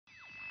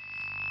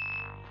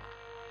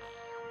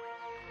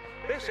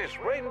This is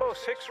Rainbow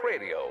Six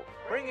Radio,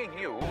 bringing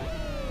you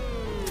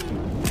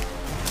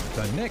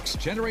the Next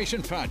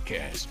Generation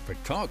Podcast for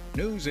talk,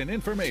 news, and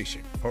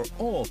information for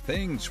all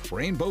things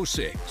Rainbow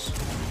Six.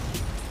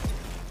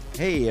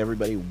 Hey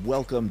everybody,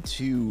 welcome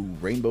to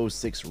Rainbow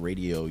Six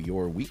Radio,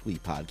 your weekly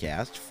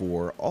podcast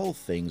for all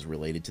things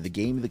related to the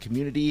game, the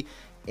community,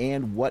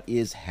 and what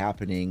is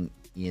happening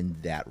in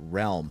that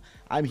realm.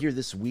 I'm here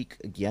this week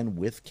again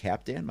with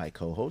Captain, my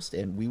co-host,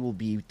 and we will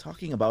be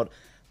talking about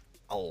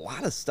a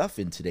lot of stuff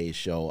in today's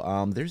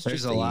show. There's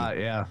just a lot,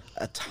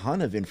 a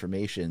ton of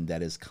information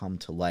that has come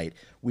to light.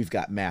 We've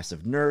got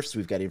massive nerfs.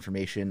 We've got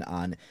information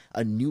on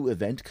a new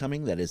event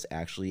coming that is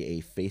actually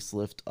a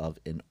facelift of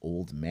an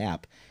old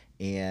map.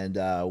 And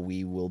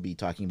we will be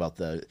talking about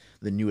the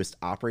newest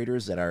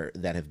operators that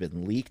have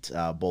been leaked,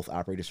 both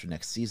operators for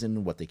next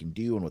season, what they can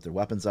do and what their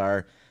weapons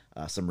are,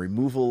 some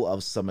removal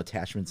of some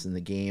attachments in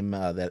the game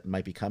that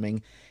might be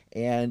coming,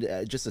 and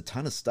just a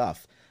ton of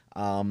stuff.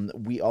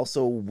 We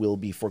also will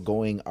be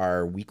foregoing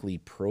our weekly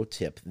pro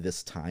tip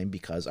this time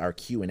because our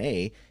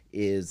Q&A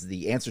is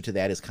the answer to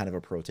that is kind of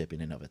a pro tip in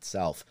and of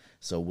itself.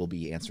 So we'll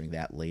be answering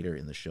that later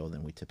in the show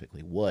than we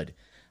typically would.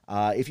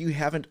 If you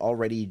haven't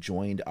already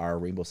joined our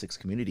Rainbow Six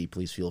community,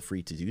 please feel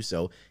free to do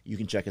so. You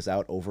can check us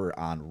out over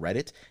on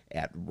Reddit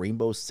at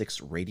Rainbow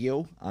Six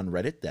Radio on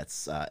Reddit.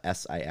 That's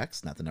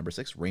SIX, not the number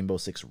 6, Rainbow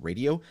Six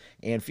Radio.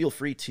 And feel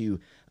free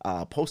to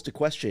post a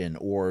question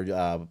or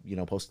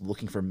post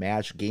looking for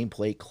match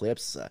gameplay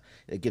clips.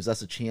 It gives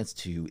us a chance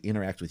to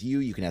interact with you.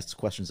 You can ask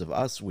questions of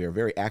us. We are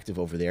very active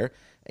over there,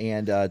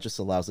 and just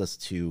allows us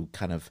to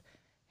kind of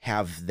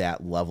have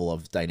that level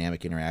of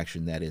dynamic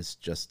interaction that is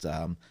just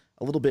a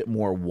little bit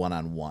more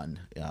one-on-one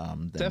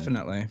than,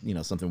 definitely,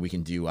 something we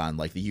can do on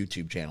like the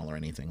YouTube channel or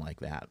anything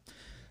like that.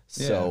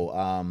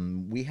 So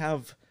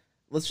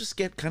let's just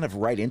get kind of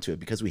right into it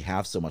because we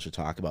have so much to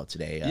talk about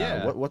today.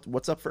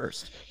 What's up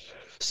first?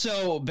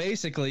 So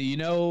basically, you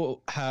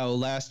know how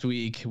last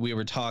week we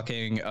were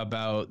talking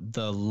about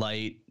the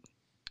light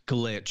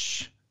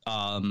glitch,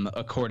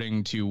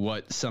 according to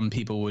what some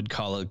people would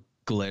call a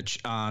glitch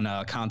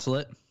on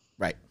Consulate?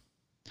 Right.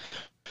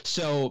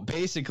 So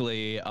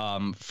basically,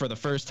 for the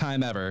first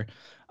time ever,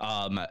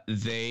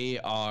 they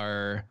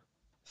are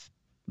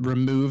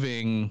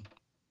removing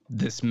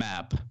this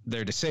map.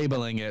 They're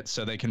disabling it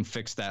so they can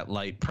fix that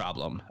light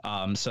problem.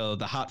 So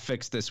the hot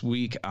fix this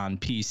week on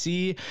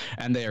PC,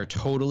 and they are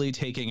totally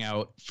taking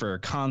out for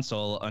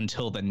console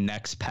until the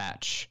next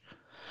patch.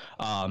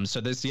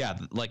 So this,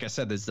 like I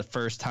said, this is the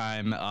first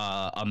time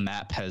a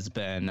map has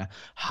been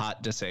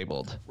hot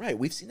disabled. Right.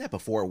 We've seen that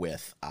before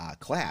with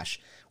Clash,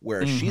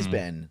 where she's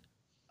been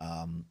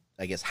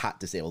I guess hot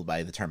disabled,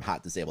 by the term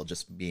hot disabled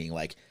just being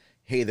like,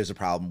 hey, there's a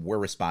problem, we're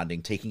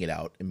responding, taking it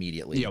out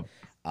immediately. Yep.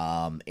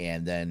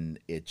 And then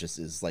it just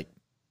is like,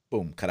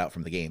 boom, cut out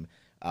from the game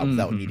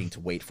without needing to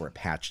wait for a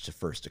patch to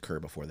first occur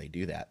before they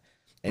do that.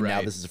 And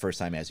now this is the first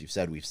time, as you've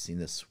said, we've seen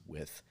this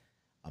with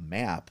a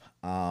map.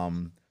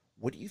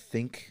 What do you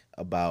think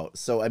about,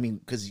 so I mean,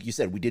 because you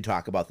said we did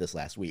talk about this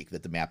last week,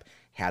 that the map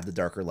had the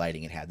darker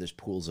lighting, it had those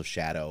pools of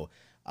shadow,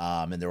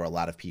 and there were a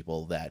lot of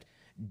people that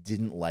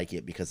didn't like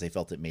it because they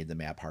felt it made the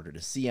map harder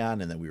to see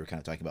on. And then we were kind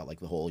of talking about like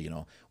the whole,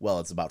 well,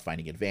 it's about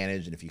finding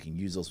advantage, and if you can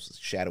use those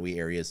shadowy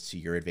areas to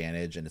your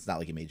advantage, and it's not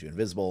like it made you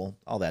invisible,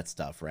 all that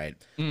stuff, right?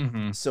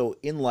 So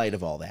in light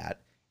of all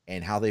that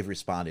and how they've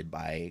responded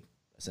by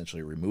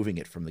essentially removing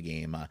it from the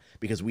game,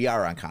 because we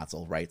are on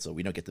console, right? So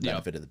we don't get the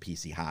benefit of the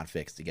PC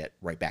hotfix to get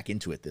right back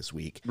into it this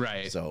week.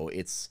 Right. So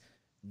it's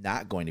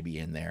not going to be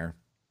in there.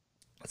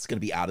 It's going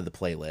to be out of the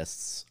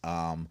playlists.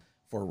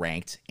 For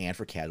ranked and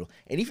for casual,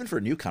 and even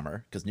for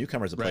newcomer, because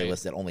newcomer is a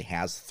playlist that only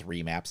has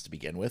 3 maps to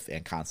begin with,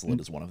 and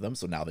Consulate is one of them.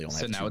 So now they only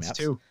have 2 maps. So now it's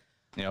 2.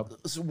 Yep.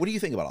 So what do you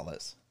think about all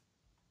this?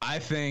 I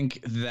think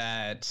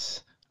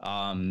that,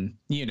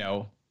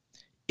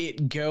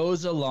 it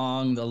goes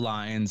along the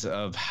lines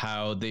of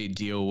how they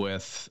deal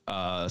with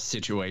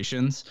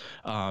situations,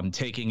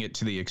 taking it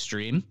to the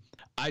extreme.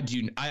 I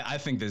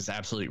think this is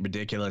absolutely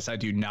ridiculous. I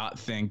do not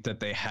think that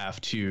they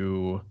have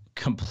to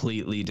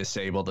completely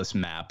disable this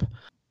map.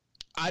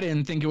 I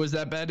didn't think it was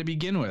that bad to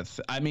begin with.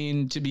 I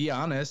mean, to be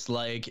honest,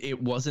 like, it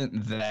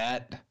wasn't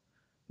that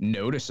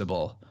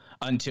noticeable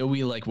until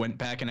we went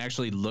back and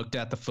actually looked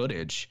at the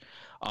footage.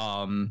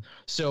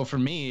 So for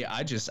me,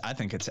 I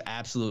think it's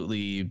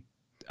absolutely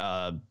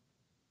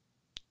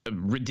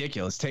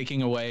ridiculous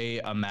taking away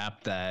a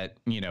map that,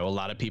 a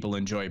lot of people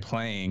enjoy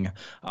playing,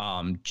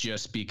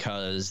 just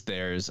because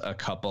there's a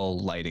couple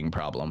lighting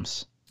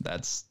problems.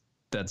 That's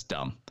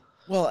dumb.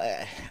 Well,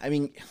 I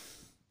mean,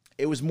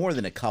 it was more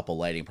than a couple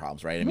lighting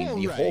problems, right? I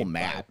mean, the whole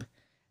map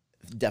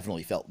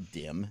definitely felt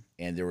dim,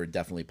 and there were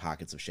definitely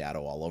pockets of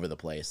shadow all over the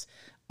place.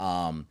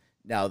 Now,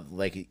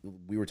 like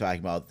we were talking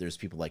about, there's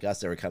people like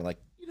us that were kind of like,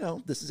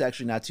 this is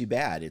actually not too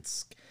bad.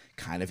 It's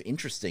kind of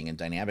interesting and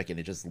dynamic, and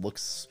it just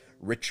looks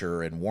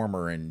richer and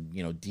warmer and,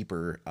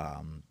 deeper,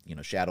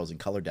 shadows and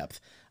color depth.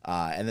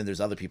 And then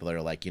there's other people that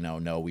are like,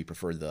 no, we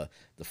prefer the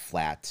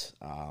flat,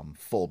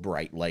 full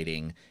bright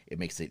lighting. It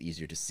makes it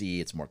easier to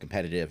see. It's more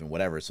competitive and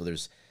whatever. So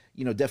there's,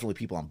 definitely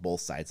people on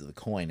both sides of the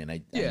coin. And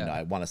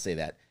I want to say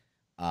that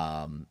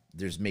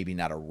there's maybe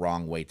not a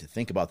wrong way to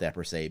think about that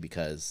per se,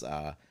 because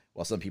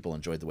while some people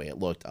enjoyed the way it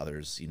looked,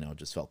 others,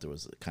 just felt it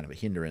was kind of a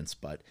hindrance.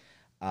 But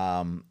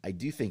I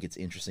do think it's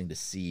interesting to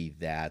see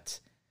that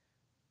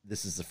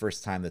this is the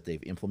first time that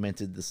they've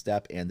implemented the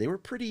step, and they were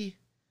pretty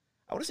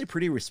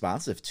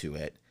responsive to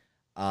it,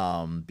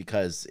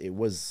 because it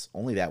was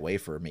only that way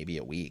for maybe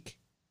a week,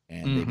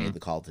 and they made the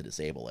call to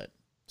disable it.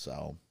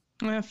 So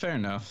yeah, fair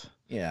enough.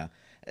 Yeah.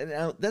 And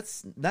now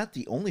that's not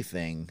the only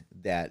thing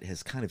that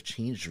has kind of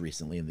changed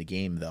recently in the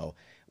game, though.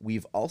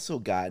 We've also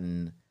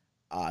gotten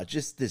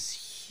just this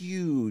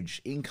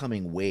huge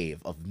incoming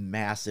wave of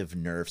massive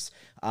nerfs,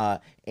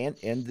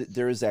 and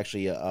there is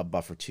actually a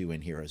buff or two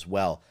in here as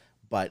well,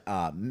 but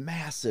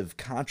massive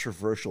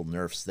controversial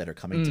nerfs that are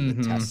coming to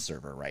the test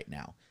server right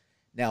now.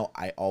 Now,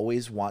 I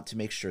always want to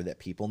make sure that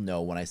people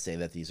know when I say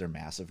that these are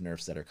massive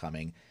nerfs that are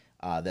coming,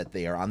 that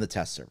they are on the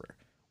test server,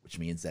 which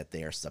means that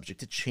they are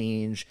subject to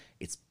change.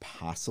 It's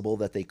possible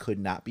that they could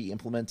not be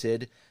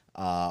implemented,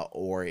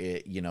 or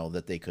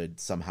that they could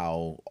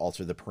somehow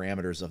alter the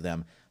parameters of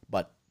them.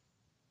 But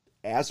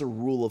as a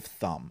rule of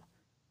thumb,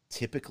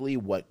 typically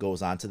what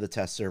goes onto the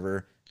test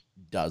server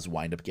does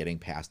wind up getting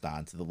passed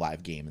on to the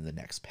live game in the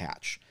next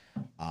patch.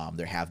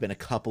 There have been a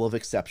couple of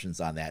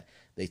exceptions on that.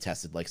 They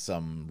tested like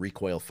some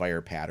recoil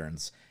fire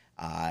patterns,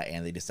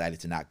 and they decided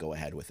to not go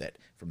ahead with it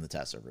from the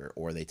test server.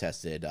 Or they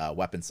tested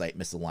weapon sight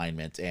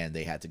misalignment, and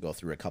they had to go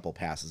through a couple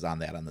passes on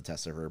that on the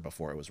test server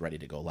before it was ready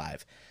to go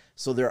live.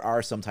 So there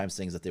are sometimes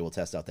things that they will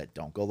test out that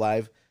don't go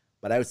live,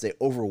 but I would say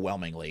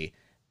overwhelmingly,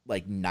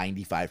 like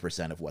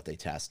 95% of what they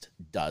test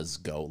does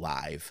go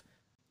live.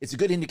 It's a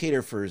good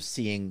indicator for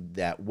seeing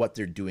that what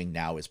they're doing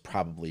now is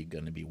probably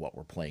going to be what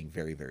we're playing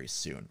very, very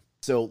soon.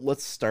 So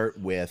let's start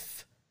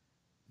with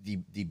the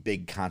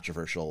big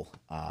controversial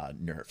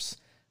nerfs.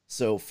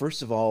 So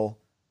first of all,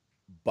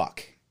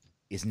 Buck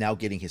is now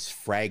getting his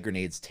frag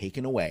grenades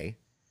taken away,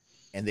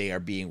 and they are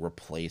being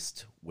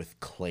replaced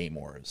with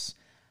claymores.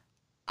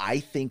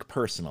 I think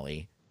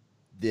personally,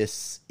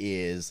 this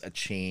is a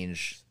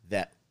change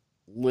that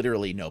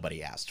literally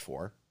nobody asked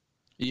for.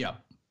 Yeah.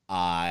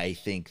 I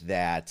think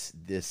that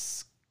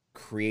this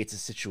creates a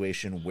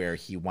situation where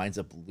he winds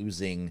up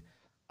losing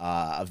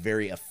a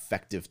very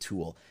effective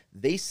tool.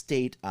 They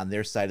state on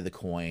their side of the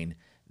coin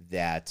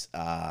that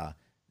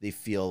they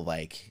feel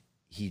like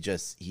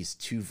he's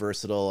too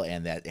versatile,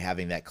 and that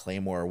having that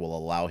claymore will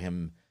allow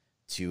him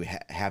to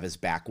have his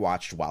back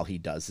watched while he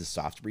does his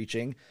soft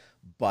breaching.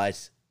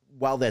 But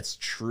while that's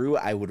true,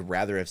 I would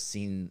rather have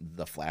seen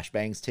the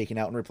flashbangs taken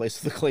out and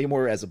replaced with the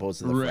claymore as opposed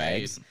to the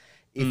frags,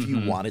 if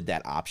you wanted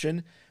that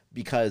option.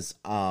 Because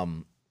so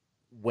I'm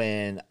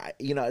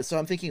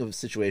thinking of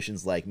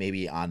situations like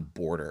maybe on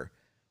border,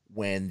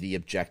 when the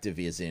objective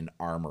is in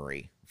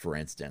armory, for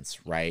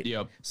instance, right?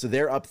 Yep. So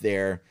they're up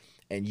there,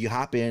 and you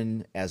hop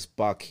in as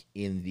Buck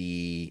in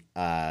the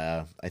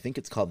I think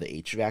it's called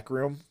the HVAC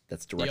room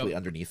that's directly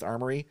underneath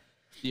armory.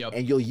 Yep.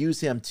 And you'll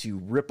use him to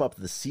rip up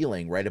the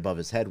ceiling right above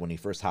his head when he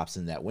first hops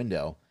in that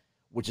window,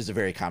 which is a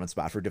very common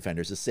spot for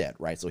defenders to sit,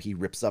 right? So he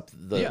rips up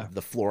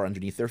the floor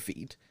underneath their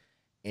feet,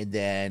 and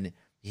then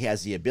he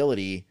has the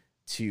ability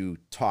to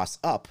toss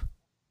up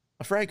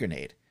a frag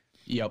grenade.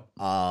 Yep.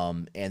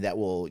 And that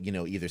will,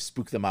 either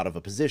spook them out of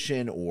a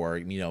position, or,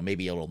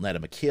 maybe it'll net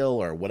him a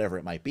kill or whatever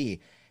it might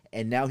be.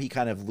 And now he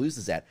kind of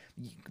loses that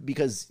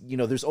because,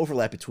 there's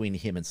overlap between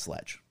him and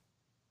Sledge,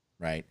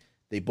 right?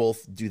 They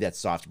both do that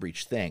soft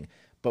breach thing,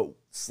 but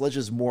Sledge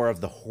is more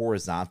of the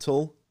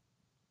horizontal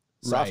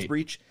soft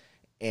breach,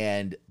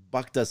 and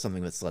Buck does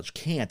something that Sledge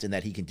can't, in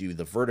that he can do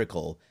the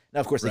vertical. Now,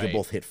 of course, they can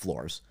both hit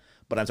floors,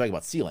 but I'm talking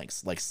about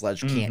ceilings. Like,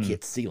 Sledge can't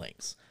hit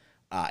ceilings,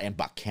 and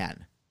Buck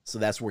can. So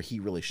that's where he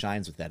really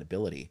shines with that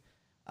ability.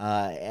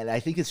 And I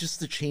think it's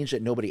just a change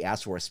that nobody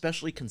asked for,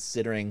 especially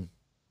considering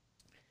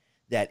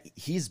that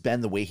he's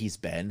been the way he's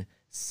been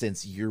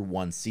since year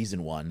one,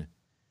 season one.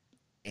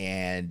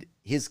 And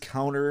his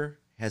counter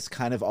has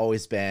kind of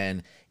always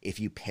been, if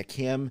you pick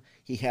him,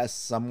 he has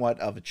somewhat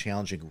of a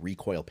challenging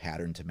recoil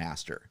pattern to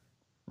master.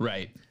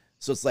 Right.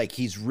 So it's like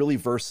he's really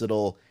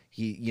versatile.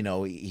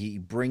 He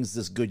brings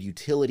this good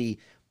utility,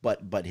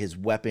 but his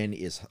weapon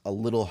is a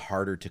little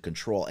harder to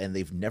control, and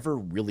they've never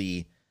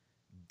really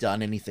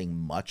done anything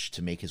much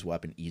to make his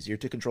weapon easier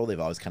to control. They've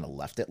always kind of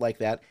left it like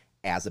that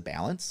as a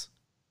balance.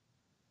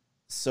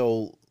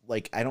 So,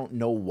 like, I don't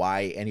know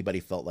why anybody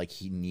felt like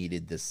he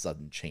needed this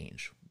sudden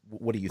change.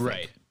 What do you think?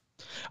 Right.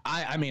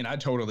 I mean, I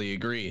totally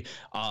agree.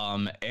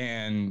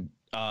 And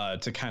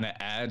to kind of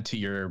add to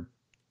your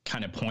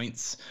kind of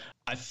points,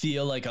 I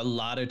feel like a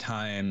lot of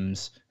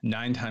times,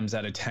 9 times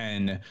out of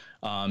 10,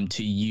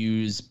 to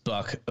use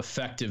Buck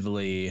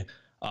effectively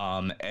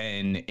and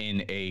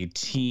in a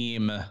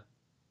team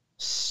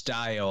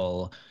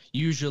style,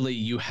 usually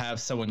you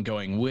have someone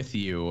going with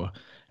you.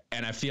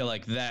 And I feel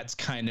like that's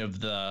kind of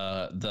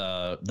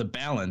the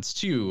balance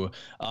too.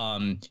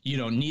 You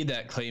don't need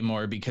that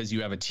claymore because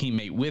you have a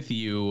teammate with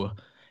you,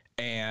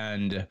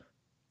 and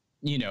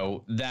you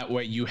know, that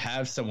way you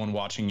have someone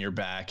watching your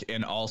back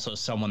and also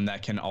someone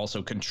that can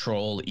also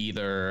control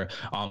either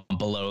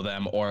below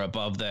them or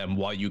above them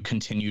while you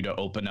continue to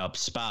open up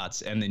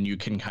spots, and then you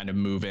can kind of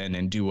move in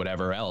and do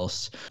whatever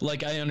else.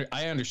 Like I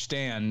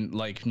understand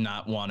like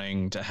not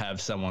wanting to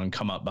have someone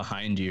come up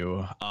behind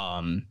you,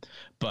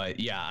 but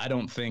yeah, I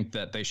don't think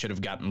that they should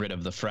have gotten rid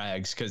of the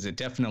frags, because it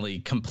definitely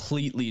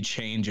completely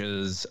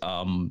changes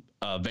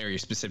a very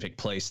specific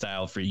play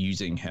style for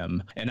using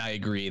him. And I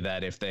agree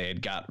that if they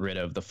had got rid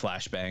of the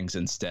flashbangs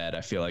instead,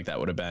 I feel like that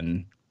would have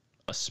been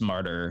a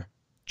smarter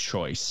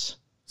choice.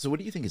 So what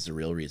do you think is the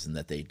real reason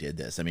that they did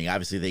this? I mean,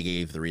 obviously they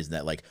gave the reason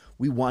that, like,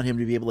 we want him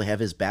to be able to have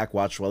his back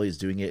watched while he's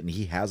doing it, and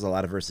he has a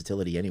lot of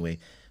versatility anyway.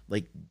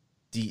 Like,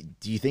 do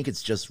you think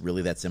it's just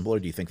really that simple, or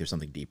do you think there's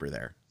something deeper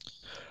there?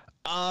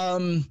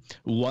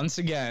 Once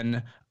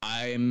again,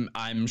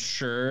 I'm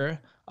sure,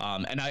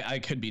 and I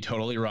could be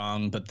totally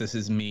wrong, but this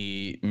is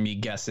me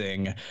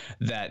guessing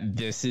that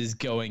this is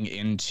going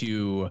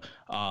into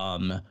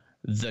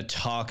the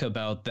talk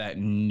about that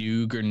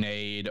new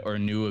grenade or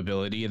new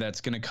ability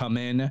that's going to come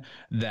in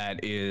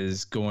that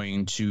is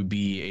going to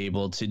be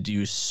able to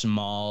do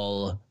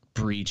small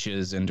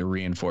breaches into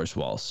reinforced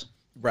walls.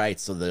 Right.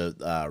 So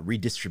the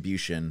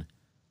redistribution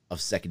of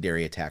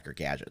secondary attacker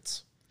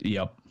gadgets.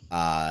 Yep.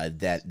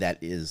 That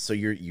is, so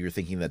you're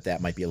thinking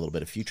that might be a little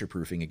bit of future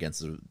proofing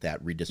against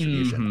that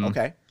redistribution. Mm-hmm.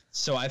 Okay.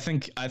 So I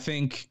think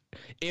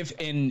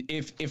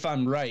if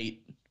I'm right,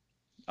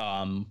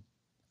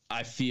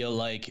 I feel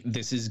like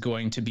this is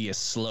going to be a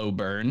slow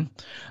burn,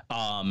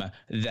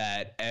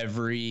 that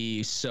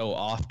every so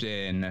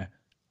often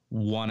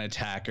one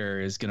attacker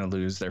is going to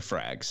lose their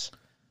frags.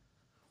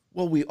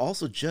 Well, we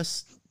also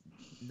just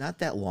not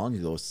that long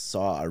ago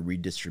saw a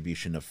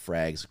redistribution of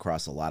frags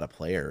across a lot of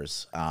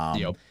players.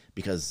 Yep.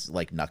 Because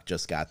like Nuck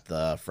just got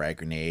the frag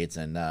grenades,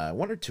 and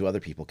one or two other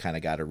people kind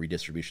of got a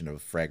redistribution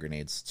of frag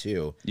grenades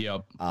too.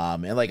 Yep.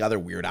 And like other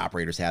weird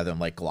operators have them,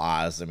 like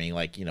Gloz. I mean,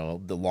 like, you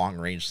know, the long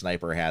range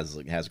sniper has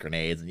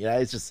grenades, and yeah,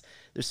 it's just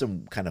there's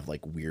some kind of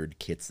like weird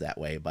kits that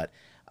way. But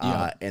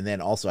and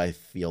then also I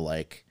feel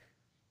like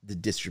the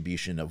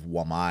distribution of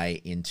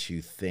Wamai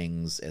into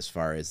things as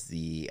far as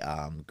the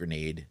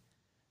grenade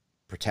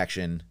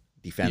protection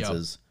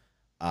defenses. Yep.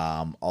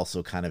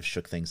 Also kind of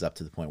shook things up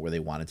to the point where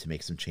they wanted to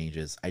make some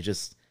changes. I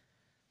just,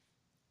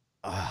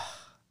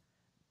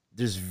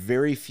 there's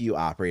very few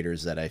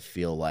operators that I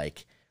feel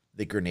like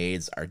the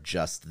grenades are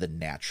just the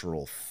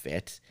natural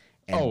fit,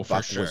 and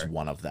Buck was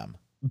one of them.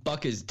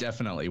 Buck is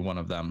definitely one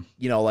of them.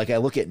 You know, like I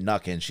look at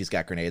Nuck and she's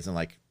got grenades, and I'm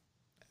like,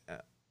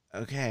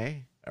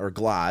 okay. Or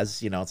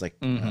Gloz, you know, it's like,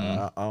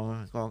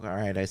 all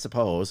right, I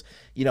suppose.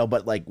 You know,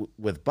 but like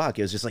with Buck,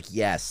 it was just like,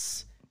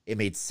 yes, it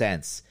made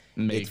sense.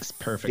 Makes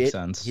perfect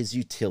sense. His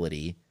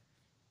utility,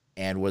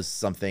 and was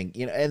something,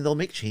 you know, and they'll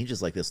make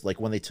changes like this.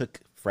 Like when they took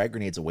frag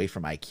grenades away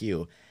from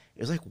IQ, it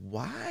was like,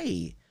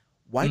 why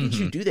did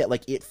you do that?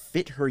 Like it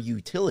fit her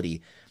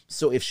utility.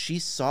 So if she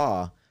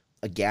saw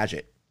a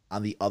gadget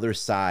on the other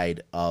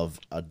side of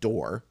a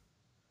door,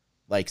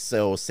 like,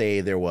 so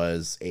say there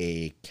was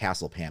a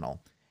castle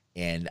panel,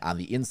 and on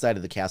the inside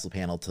of the castle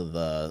panel to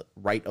the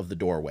right of the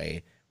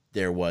doorway,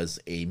 there was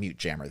a mute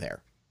jammer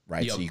there.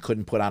 Right. Yep. So you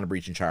couldn't put on a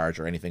breaching charge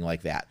or anything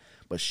like that.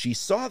 But she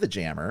saw the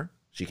jammer,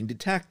 she can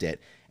detect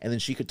it, and then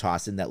she could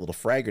toss in that little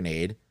frag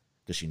grenade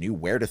because she knew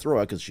where to throw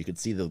it, because she could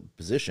see the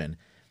position,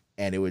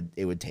 and it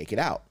would take it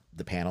out,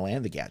 the panel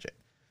and the gadget.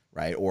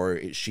 Right. Or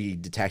she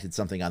detected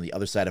something on the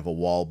other side of a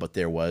wall, but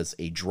there was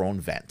a drone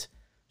vent.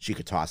 She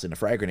could toss in a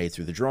frag grenade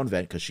through the drone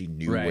vent because she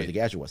knew where the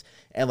gadget was.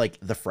 And like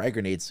the frag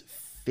grenades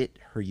fit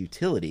her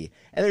utility.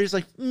 And they're just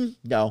like,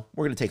 no,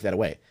 we're going to take that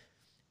away.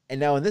 And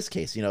now in this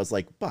case, you know, it's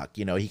like Buck,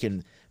 you know, he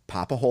can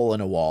pop a hole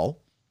in a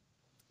wall.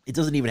 It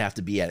doesn't even have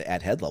to be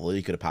at head level.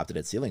 You could have popped it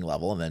at ceiling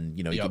level, and then,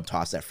 you know, you can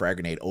toss that frag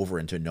grenade over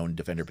into a known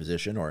defender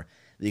position, or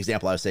the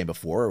example I was saying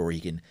before, where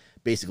you can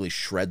basically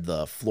shred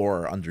the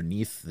floor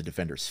underneath the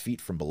defender's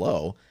feet from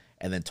below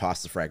and then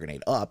toss the frag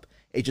grenade up.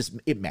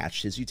 It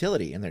matched his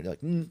utility, and they're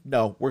like,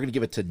 no, we're going to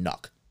give it to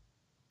Nuck.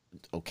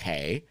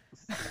 Okay.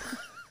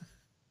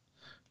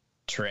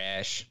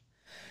 Trash.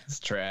 It's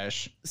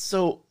trash.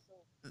 So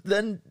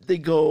then they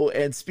go,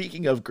 and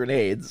speaking of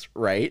grenades,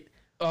 right?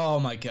 Oh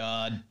my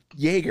God.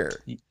 Jaeger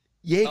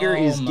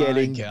is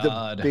getting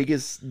the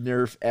biggest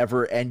nerf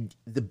ever,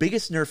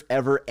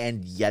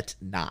 and yet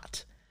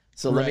not.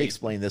 So let me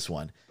explain this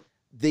one.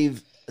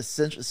 They've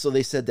essentially, so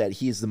they said that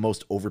he's the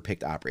most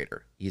overpicked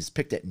operator. He's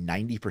picked at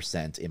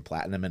 90% in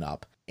platinum and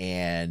up,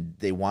 and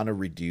they want to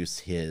reduce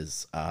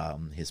his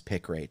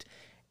pick rate.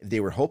 They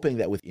were hoping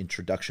that with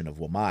introduction of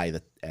Wamai,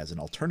 that as an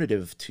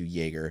alternative to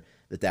Jaeger,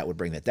 that would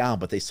bring that down,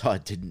 but they saw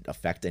it didn't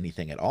affect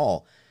anything at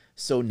all.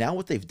 So now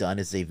what they've done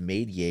is they've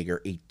made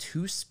Jaeger a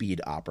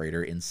 2-speed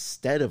operator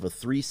instead of a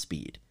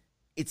 3-speed.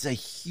 It's a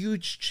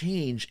huge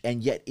change,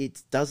 and yet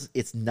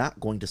it's not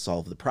going to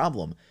solve the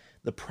problem.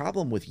 The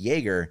problem with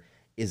Jaeger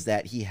is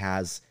that he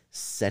has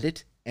set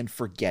it and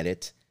forget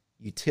it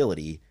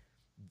utility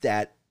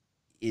that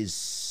is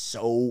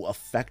so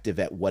effective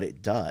at what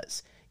it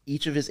does.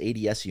 Each of his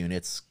ADS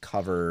units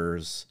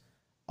covers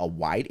a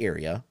wide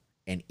area,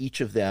 and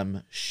each of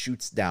them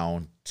shoots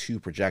down 2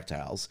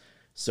 projectiles.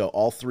 So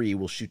all 3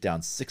 will shoot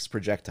down 6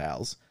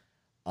 projectiles.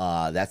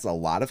 That's a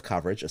lot of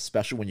coverage,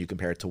 especially when you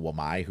compare it to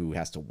Wamai, who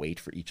has to wait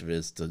for each of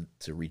his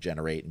to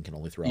regenerate and can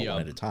only throw out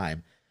one at a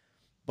time.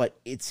 But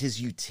it's his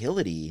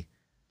utility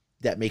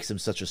that makes him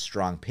such a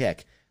strong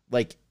pick.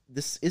 Like,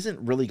 this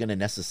isn't really going to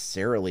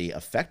necessarily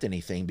affect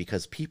anything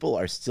because people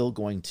are still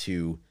going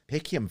to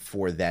pick him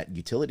for that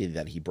utility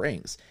that he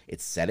brings.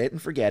 It's set it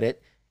and forget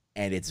it,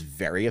 and it's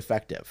very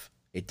effective.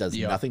 It does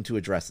nothing to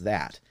address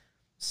that.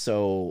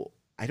 So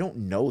I don't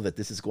know that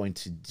this is going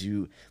to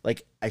do,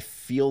 like, I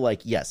feel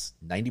like, yes,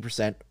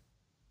 90%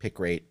 pick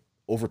rate,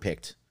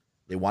 overpicked.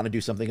 They want to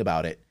do something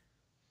about it,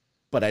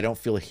 but I don't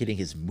feel hitting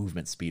his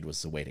movement speed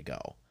was the way to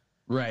go.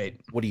 Right.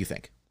 What do you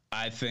think?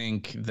 I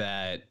think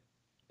that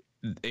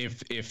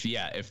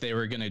if they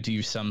were going to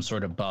do some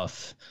sort of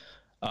buff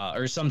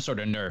or some sort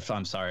of nerf,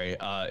 I'm sorry,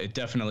 it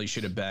definitely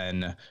should have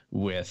been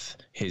with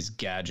his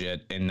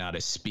gadget and not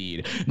his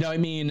speed. Now, I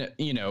mean,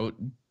 you know,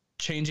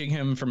 changing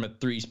him from a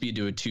 3-speed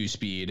to a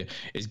 2-speed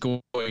is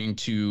going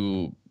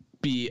to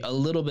be a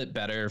little bit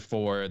better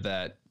for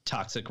that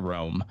toxic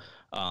roam,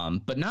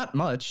 but not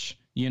much.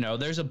 You know,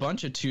 there's a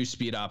bunch of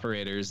 2-speed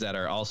operators that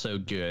are also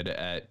good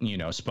at, you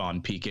know,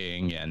 spawn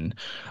peeking and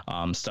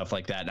stuff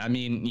like that. I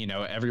mean, you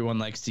know, everyone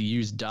likes to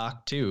use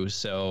Doc too,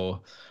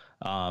 so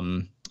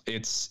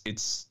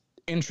it's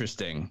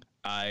interesting.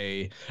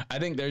 I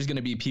think there's going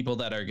to be people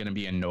that are going to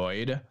be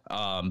annoyed,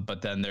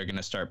 but then they're going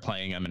to start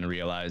playing them and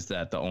realize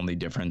that the only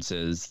difference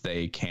is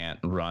they can't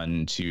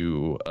run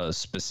to a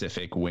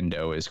specific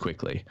window as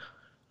quickly.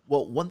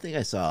 Well, one thing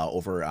I saw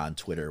over on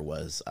Twitter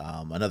was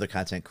another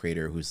content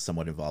creator who's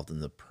somewhat involved in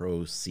the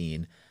pro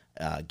scene,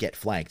 Get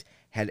Flanked,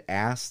 had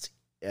asked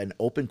an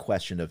open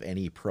question of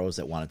any pros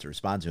that wanted to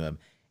respond to him.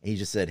 And he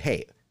just said,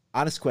 hey,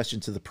 honest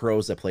question to the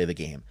pros that play the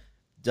game.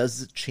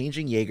 Does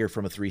changing Jaeger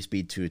from a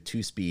 3-speed to a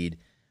 2-speed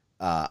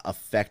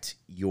affect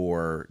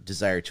your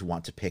desire to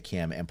want to pick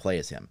him and play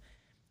as him?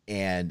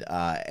 And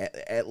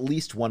at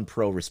least one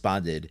pro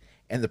responded,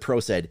 and the pro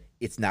said,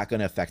 it's not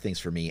going to affect things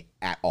for me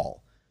at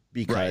all.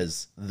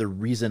 Because the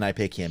reason I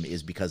pick him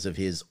is because of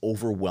his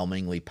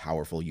overwhelmingly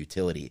powerful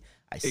utility.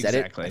 I set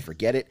it, I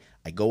forget it,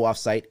 I go off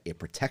site, it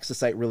protects the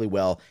site really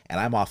well,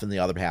 and I'm off in the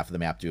other half of the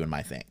map doing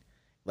my thing.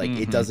 Like,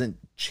 it doesn't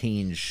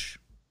change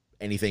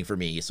anything for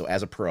me. So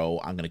as a pro,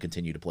 I'm going to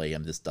continue to play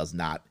him. This does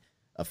not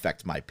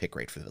affect my pick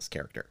rate for this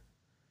character.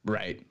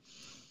 Right.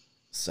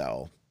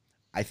 So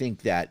I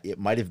think that it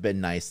might have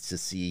been nice to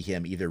see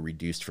him either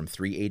reduced from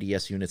 3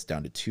 ADS units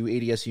down to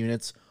 2 ADS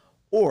units,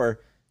 or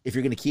if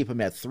you're going to keep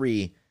him at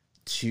 3,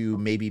 to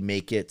maybe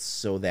make it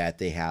so that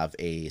they have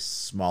a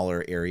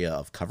smaller area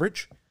of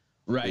coverage,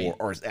 right?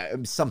 Or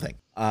something.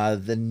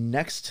 The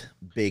next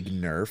big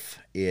nerf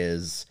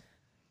is,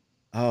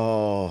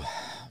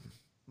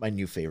 my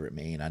new favorite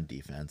main on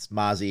defense,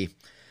 Mozzie.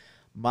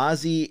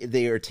 Mozzie,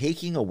 they are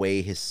taking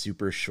away his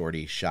super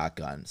shorty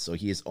shotgun, so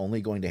he is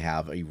only going to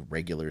have a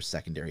regular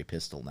secondary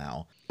pistol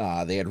now.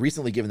 They had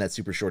recently given that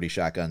super shorty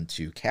shotgun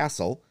to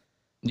Castle.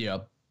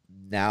 Yep.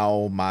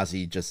 Now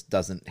Mozzie just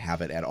doesn't have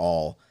it at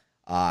all.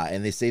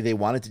 And they say they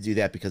wanted to do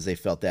that because they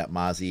felt that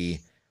Mozzie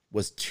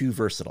was too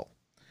versatile.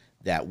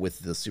 That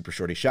with the super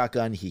shorty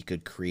shotgun, he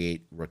could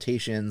create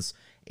rotations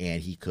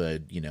and he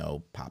could, you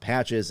know, pop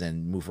hatches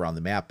and move around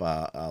the map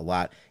a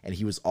lot. And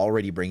he was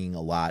already bringing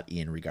a lot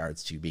in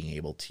regards to being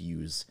able to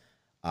use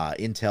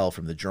intel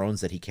from the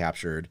drones that he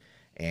captured.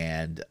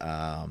 And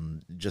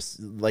just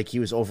like he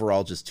was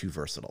overall just too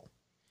versatile.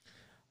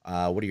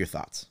 What are your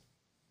thoughts?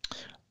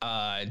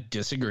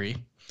 Disagree.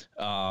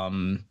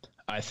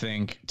 I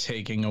think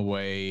taking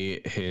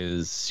away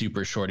his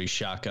super shorty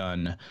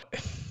shotgun,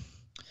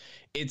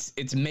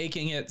 it's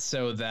making it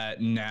so that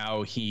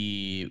now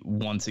he,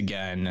 once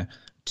again,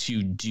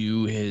 to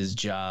do his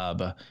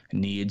job,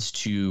 needs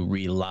to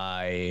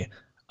rely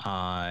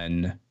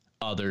on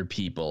other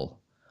people.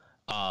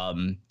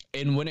 And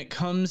when it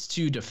comes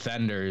to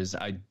defenders,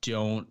 I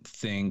don't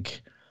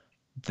think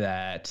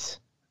that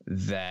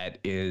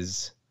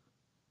is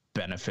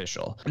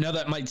beneficial. Now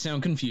that might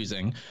sound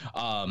confusing.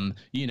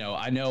 You know,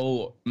 I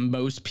know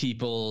most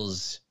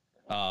people's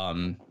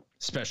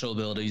special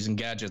abilities and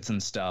gadgets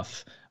and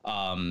stuff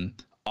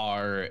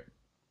are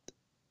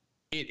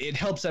it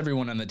helps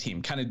everyone on the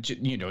team, kind of,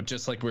 you know,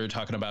 just like we were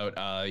talking about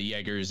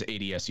Jaeger's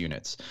ADS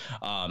units.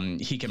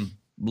 He can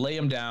lay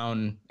them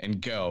down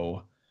and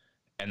go,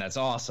 and that's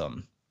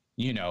awesome,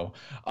 you know.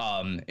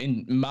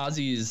 And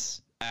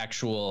Mozzie's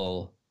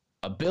actual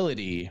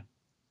ability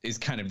is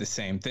kind of the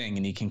same thing,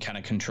 and he can kind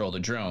of control the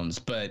drones,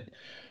 but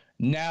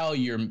now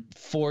you're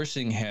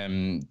forcing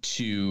him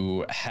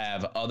to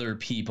have other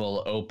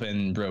people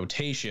open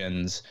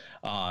rotations.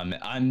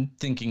 I'm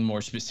thinking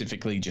more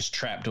specifically just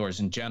trapdoors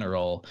in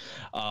general,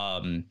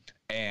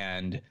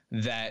 and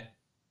that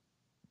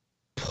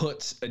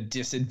puts a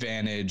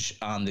disadvantage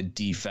on the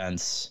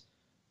defense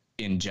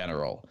in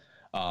general.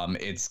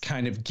 It's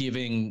kind of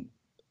giving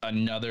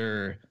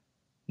another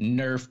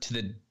nerf to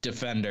the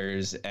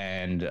defenders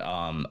and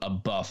a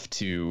buff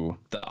to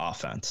the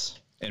offense,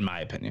 in my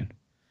opinion.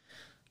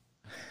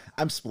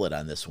 I'm split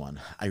on this one.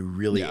 I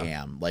really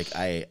am. Like,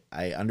 I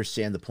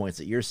understand the points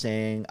that you're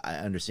saying. I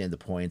understand the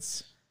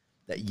points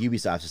that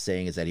Ubisoft is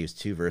saying is that he was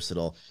too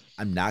versatile.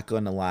 I'm not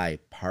going to lie.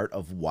 Part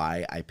of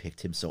why I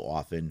picked him so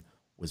often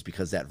was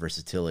because that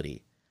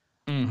versatility.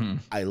 Mm-hmm.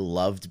 I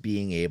loved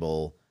being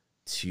able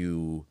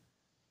to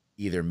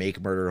either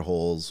make murder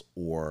holes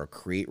or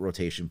create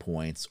rotation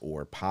points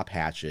or pop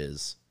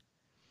hatches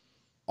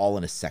all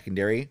in a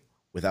secondary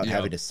without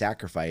having to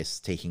sacrifice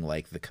taking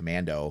like the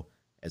commando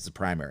as the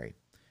primary.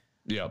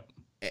 Yep.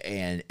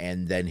 And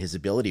then his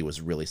ability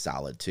was really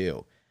solid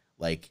too.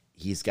 Like,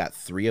 he's got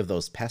 3 of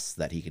those pests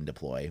that he can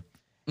deploy.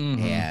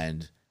 Mm-hmm.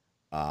 And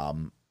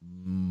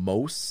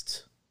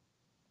most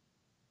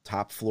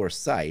top floor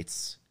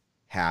sites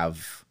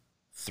have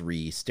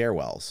 3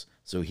 stairwells.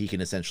 So he can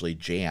essentially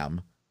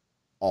jam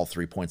all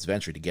 3 points of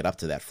entry to get up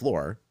to that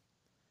floor,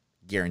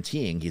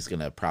 guaranteeing he's going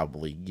to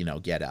probably,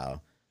 get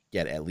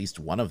at least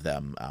one of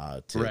them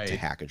to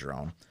hack a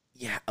drone.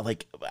 Yeah,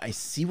 like, I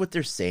see what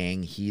they're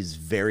saying. He's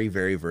very,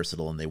 very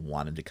versatile, and they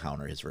wanted to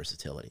counter his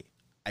versatility.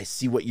 I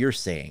see what you're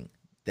saying,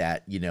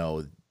 that,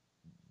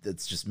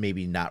 that's just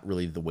maybe not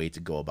really the way to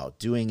go about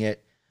doing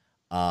it.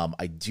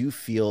 I do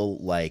feel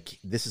like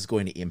this is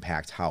going to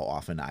impact how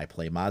often I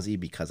play Mozzie,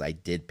 because I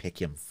did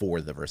pick him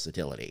for the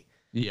versatility.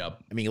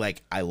 Yep. I mean,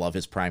 like, I love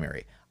his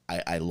primary.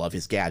 I love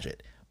his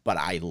gadget, but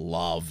I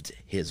loved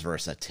his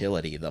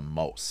versatility the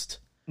most.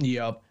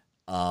 Yep.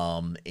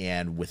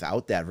 And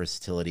without that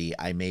versatility,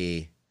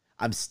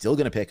 I'm still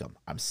going to pick him.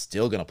 I'm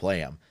still going to play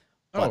him,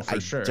 but I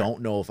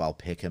don't know if I'll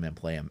pick him and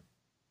play him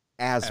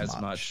as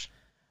much.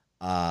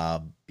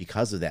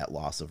 Because of that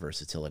loss of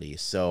versatility.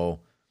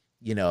 So,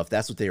 if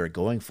that's what they were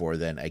going for,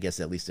 then I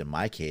guess, at least in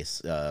my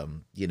case,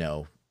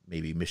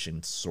 maybe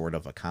mission sort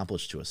of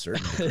accomplished to a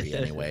certain degree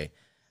anyway.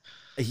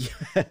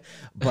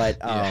 But,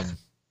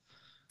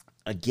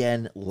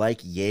 again,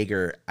 like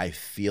Jaeger, I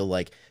feel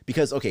like,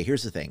 because, okay,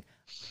 here's the thing.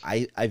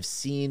 I've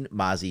seen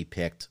Mozzie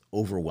picked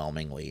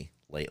overwhelmingly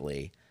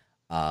lately.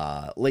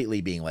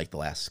 Lately being like the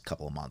last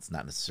couple of months,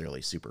 not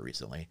necessarily super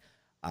recently.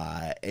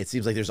 It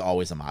seems like there's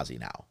always a Mozzie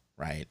now,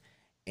 right?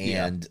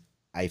 And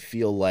I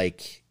feel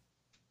like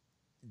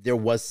there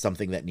was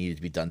something that needed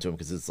to be done to him,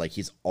 because it's like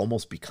he's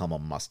almost become a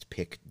must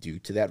pick due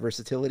to that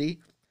versatility.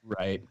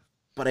 Right.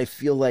 But I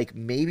feel like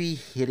maybe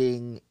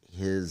hitting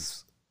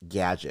his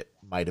gadget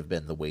might have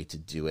been the way to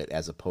do it,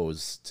 as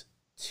opposed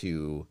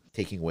to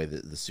taking away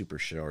the super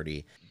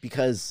shorty,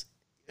 because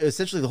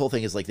essentially the whole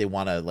thing is like they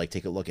want to like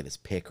take a look at his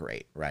pick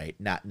rate, right?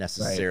 Not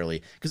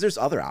necessarily, because there's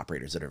other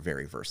operators that are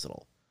very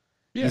versatile.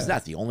 Yeah. He's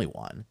not the only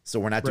one. So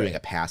we're not doing a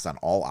pass on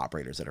all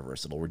operators that are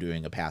versatile. We're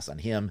doing a pass on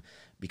him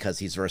because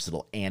he's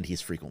versatile and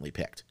he's frequently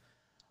picked.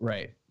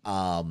 Right.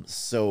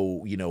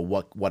 So,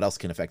 what else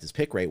can affect his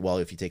pick rate? Well,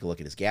 if you take a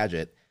look at his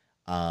gadget,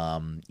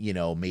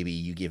 maybe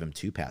you give him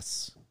 2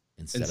 pests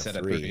instead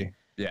of 3.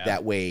 Yeah.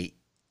 That way,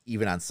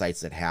 even on sites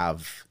that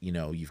have,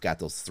 you've got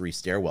those 3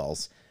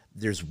 stairwells,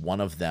 there's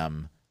one of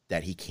them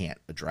that he can't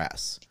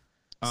address.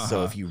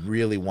 So if you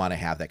really want to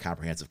have that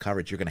comprehensive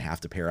coverage, you're going to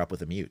have to pair up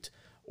with a mute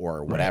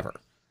or whatever.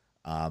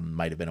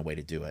 Might have been a way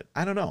to do it.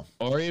 I don't know.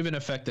 Or even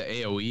affect the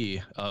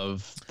AoE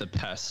of the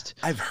pest.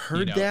 I've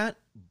heard that,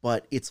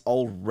 but it's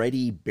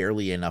already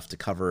barely enough to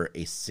cover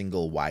a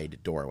single wide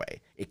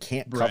doorway. It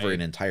can't cover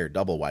an entire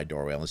double wide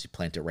doorway unless you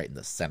plant it right in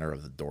the center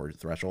of the door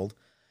threshold.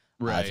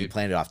 Right. If you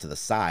plant it off to the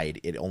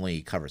side, it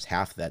only covers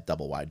half that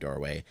double wide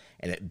doorway,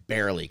 and it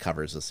barely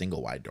covers a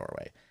single wide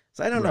doorway.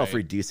 So I don't know if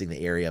reducing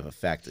the area of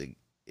effect,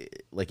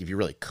 like if you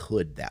really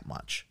could that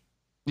much,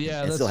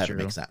 and still have it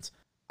make sense.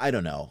 I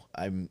don't know.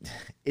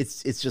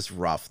 It's just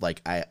rough.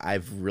 Like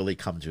I've really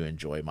come to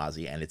enjoy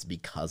Mozzie, and it's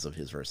because of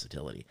his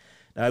versatility.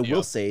 Now I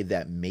will say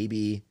that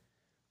maybe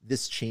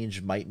this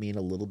change might mean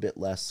a little bit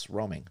less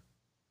roaming.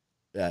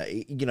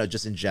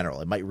 Just in general,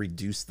 it might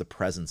reduce the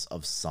presence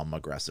of some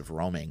aggressive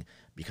roaming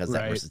because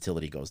that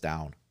versatility goes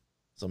down.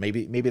 So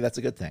maybe that's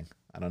a good thing.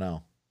 I don't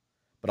know,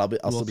 but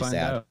I'll still be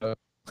sad.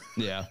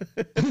 Yeah.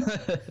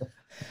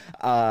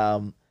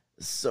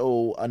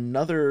 So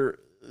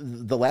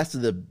the last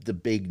of the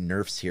big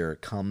nerfs here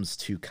comes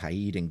to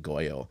Kaid and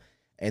Goyo,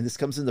 and this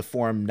comes in the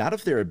form not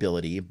of their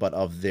ability but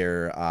of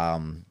their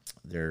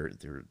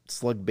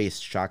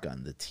slug-based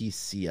shotgun, the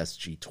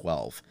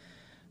TCSG-12.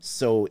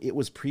 So it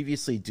was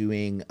previously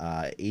doing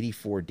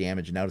 84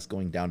 damage, and now it's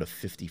going down to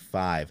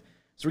 55.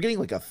 So we're getting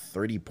like a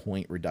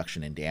 30-point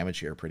reduction in damage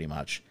here, pretty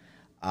much.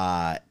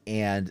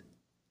 And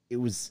it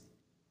was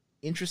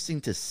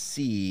interesting to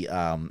see.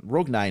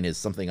 Rogue 9 is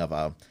something of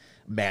a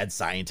mad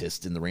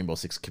scientist in the Rainbow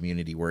Six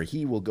community, where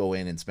he will go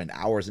in and spend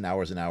hours and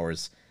hours and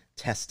hours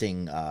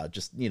testing,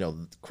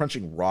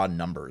 crunching raw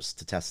numbers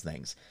to test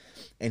things.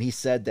 And he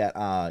said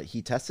that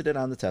he tested it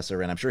on the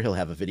tester, and I'm sure he'll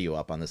have a video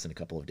up on this in a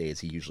couple of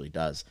days. He usually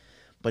does.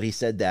 But he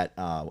said that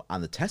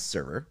on the test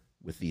server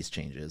with these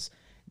changes,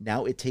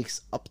 now it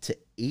takes up to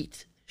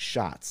 8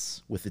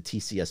 shots with the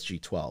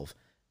TCSG-12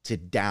 to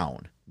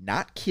down,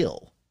 not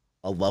kill,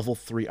 a level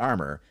 3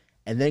 armor,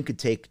 and then could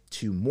take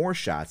 2 more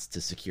shots to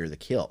secure the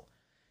kill.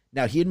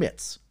 Now, he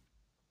admits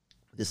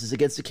this is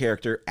against a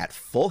character at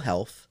full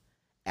health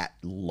at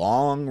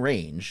long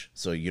range,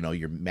 so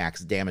your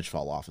max damage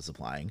fall off is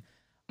applying,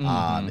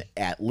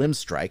 at limb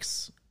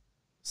strikes,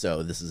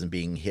 so this isn't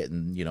being hit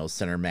in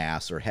center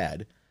mass or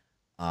head,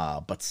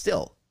 but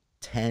still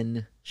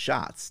 10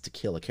 shots to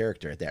kill a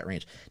character at that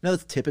range. Now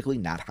that's typically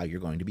not how you're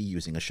going to be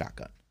using a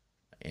shotgun,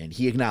 and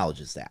he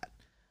acknowledges that,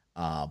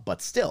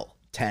 but still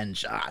 10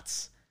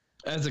 shots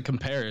as a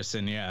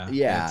comparison.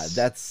 Yeah,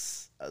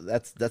 that's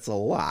a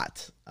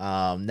lot.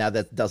 Now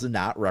that does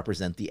not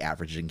represent the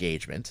average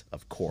engagement.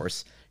 Of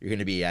course, you're going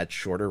to be at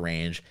shorter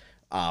range.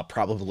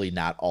 Probably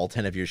not all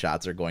 10 of your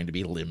shots are going to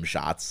be limb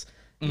shots.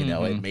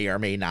 It may or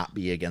may not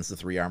be against the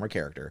 3 armor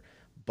character,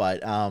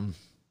 but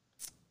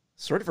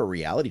sort of a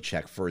reality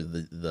check for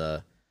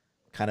the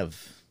kind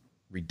of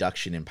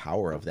reduction in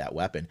power of that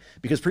weapon,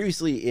 because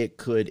previously it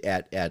could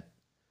at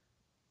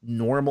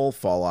normal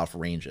fall off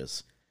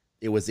ranges,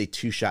 it was a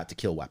 2-shot to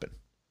kill weapon.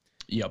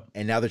 Yep.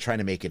 And now they're trying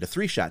to make it a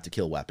 3-shot to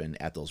kill weapon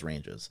at those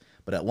ranges.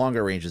 But at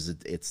longer ranges,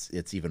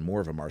 it's even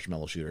more of a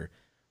marshmallow shooter.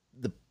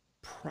 The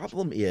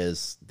problem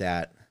is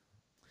that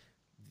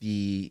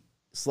the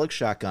slug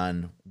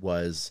shotgun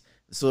was...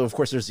 So, of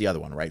course, there's the other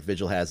one, right?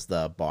 Vigil has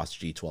the Boss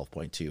G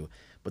 12.2.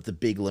 But the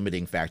big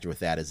limiting factor with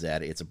that is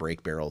that it's a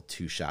break barrel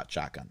 2-shot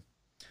shotgun.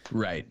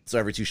 Right. So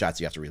every 2 shots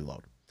you have to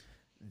reload.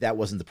 That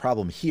wasn't the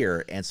problem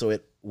here. And so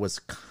it was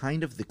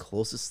kind of the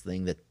closest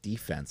thing that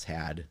defense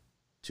had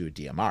to a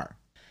DMR.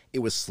 It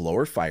was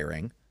slower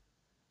firing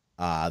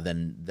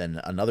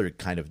than another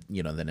kind of,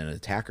 than an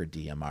attacker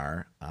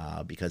DMR,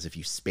 because if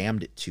you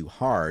spammed it too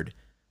hard,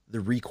 the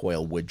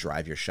recoil would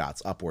drive your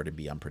shots upward and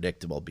be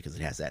unpredictable because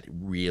it has that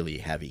really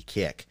heavy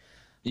kick.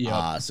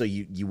 Yep. So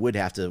you would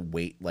have to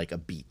wait like a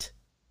beat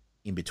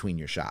in between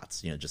your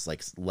shots, just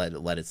like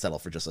let it settle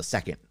for just a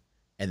second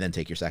and then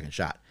take your second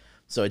shot.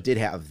 So it did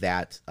have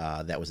that.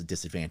 That was a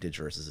disadvantage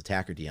versus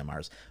attacker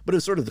DMRs, but it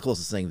was sort of the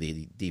closest thing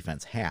the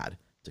defense had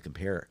to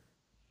compare.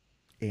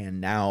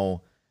 And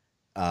now,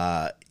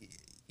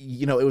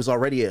 it was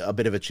already a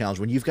bit of a challenge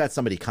when you've got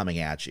somebody coming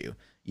at you.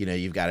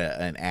 You've got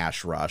an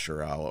Ash Rush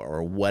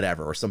or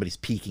whatever, or somebody's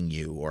peeking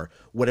you or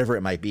whatever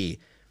it might be.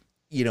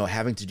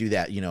 Having to do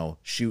that,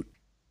 shoot,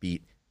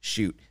 beat,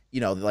 shoot.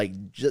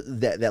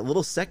 That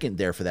little second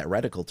there for that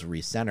reticle to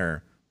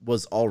recenter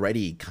was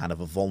already kind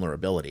of a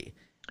vulnerability.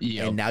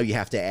 Yep. And now you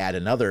have to add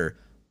another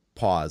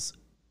pause,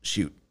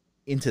 shoot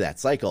into that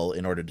cycle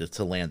in order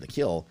to land the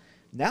kill.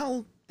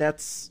 Now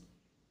that's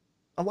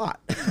a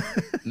lot.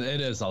 It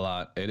is a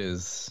lot. It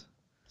is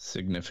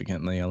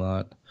significantly a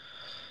lot.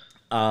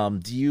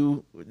 What do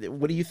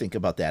you think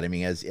about that? I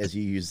mean, as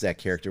you use that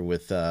character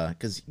with,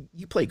 because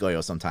you play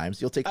Goyo sometimes,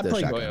 you'll take the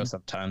shotgun. I play Goyo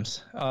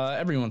sometimes.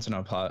 Every once in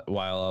a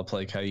while I'll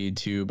play Kaid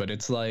too, but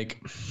it's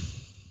like,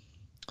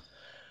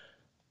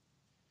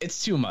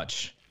 it's too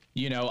much.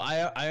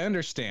 I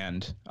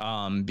understand,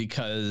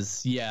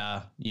 because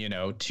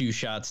 2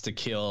 shots to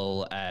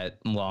kill at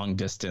long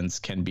distance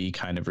can be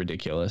kind of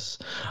ridiculous.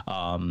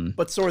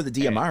 But so are the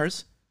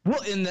DMRs.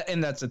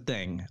 And that's the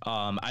thing.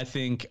 I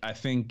think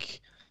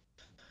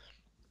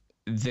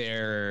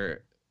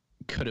there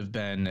could have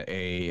been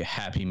a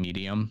happy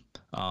medium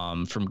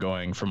from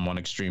going from one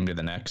extreme to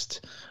the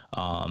next.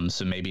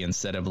 So maybe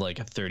instead of like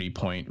a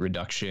 30-point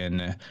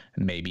reduction,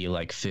 maybe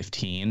like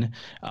 15,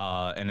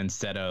 and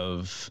instead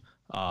of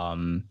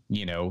 10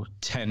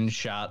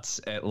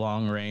 shots at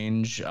long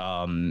range,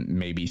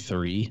 maybe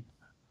 3.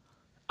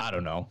 I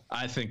don't know.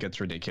 I think it's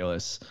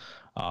ridiculous.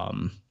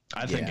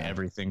 I think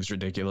everything's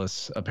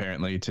ridiculous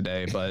apparently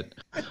today, but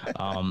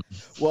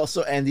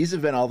and these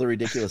have been all the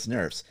ridiculous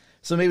nerfs.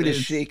 So maybe to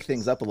shake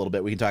things up a little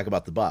bit, we can talk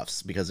about the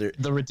buffs, because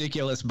the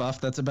ridiculous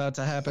buff that's about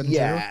to happen.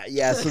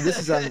 Yeah. So this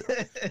is on.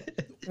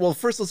 Well,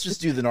 first let's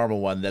just do the normal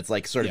one that's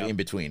like sort of in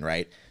between,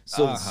 right?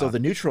 So the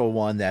neutral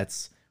one,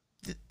 this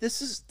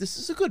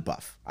is a good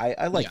buff.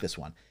 I like this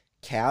one.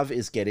 Cav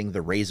is getting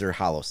the Razor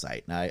Hollow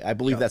Sight. And I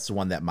believe that's the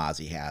one that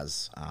Mozzie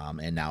has,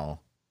 and now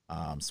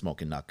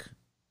Smoke and Nuck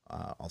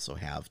also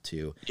have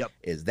too. Yep.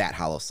 Is that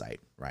Hollow Sight,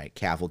 right?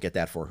 Cav will get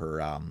that for her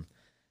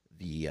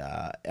the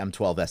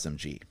M12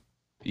 SMG.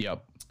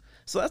 Yep.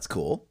 So that's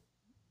cool.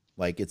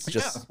 Like it's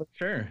just for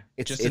sure.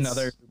 It's just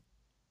another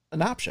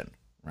an option,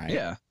 right?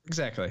 Yeah,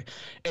 exactly.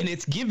 And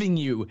it's giving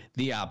you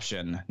the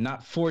option,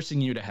 not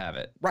forcing you to have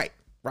it. Right.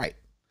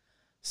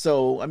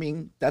 So I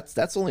mean,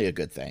 that's only a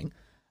good thing.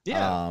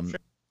 Yeah. Sure.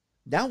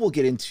 Now we'll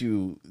get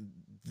into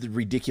the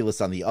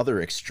ridiculous on the other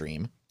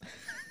extreme.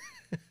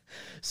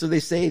 So they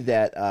say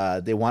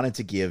that they wanted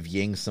to give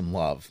Ying some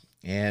love,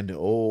 and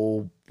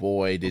oh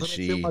boy, did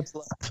she! Too much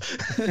love.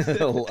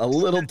 A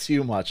little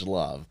too much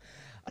love.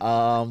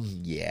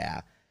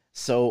 Yeah.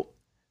 So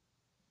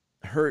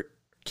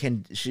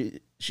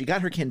she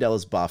got her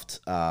Candelas buffed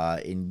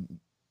in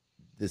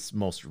this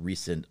most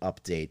recent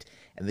update,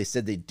 and they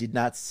said they did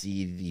not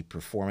see the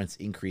performance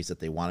increase that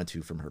they wanted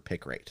to from her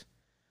pick rate.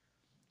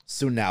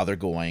 So now they're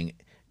going,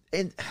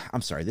 and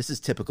I'm sorry, this is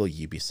typical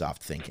Ubisoft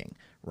thinking,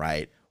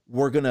 right?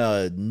 We're going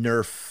to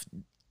nerf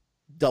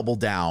double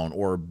down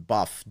or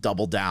buff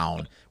double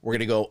down. We're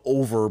going to go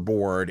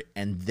overboard,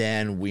 and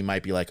then we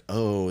might be like,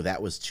 oh,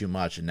 that was too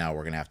much, and now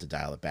we're going to have to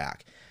dial it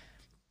back.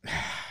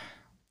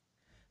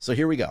 So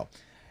here we go.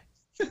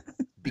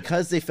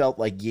 Because they felt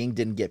like Ying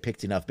didn't get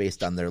picked enough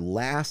based on their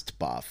last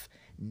buff,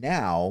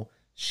 now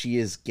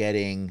she's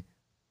going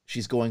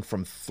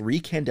from 3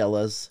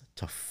 Candelas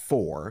to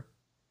 4.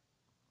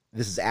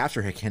 This is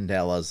after her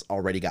Candelas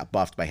already got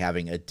buffed by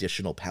having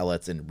additional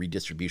pellets and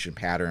redistribution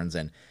patterns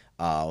and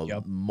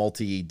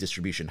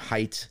multi-distribution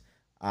height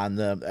on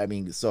them. I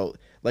mean, so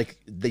like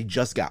they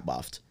just got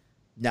buffed.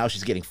 Now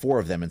she's getting 4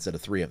 of them instead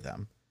of 3 of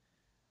them.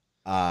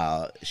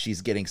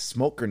 She's getting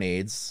smoke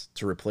grenades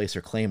to replace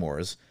her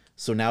claymores.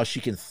 So now she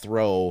can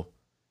throw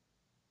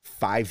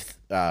 6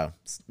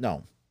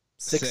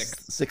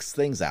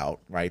 things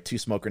out, right? 2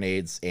 smoke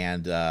grenades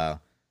and the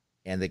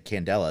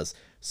Candelas.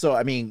 So,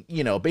 I mean,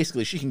 you know,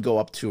 basically she can go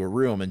up to a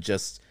room and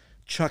just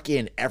chuck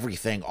in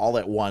everything all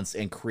at once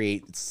and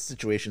create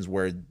situations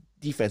where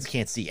defense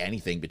can't see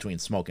anything between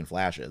smoke and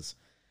flashes.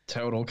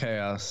 Total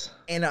chaos.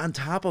 And on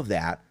top of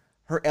that,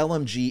 her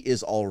LMG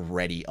is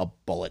already a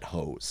bullet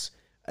hose.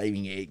 I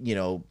mean, you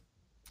know,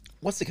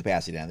 what's the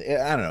capacity on it?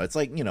 I don't know. It's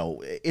like, you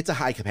know, it's a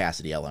high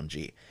capacity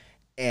LMG.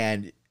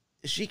 And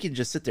she can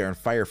just sit there and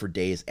fire for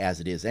days as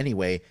it is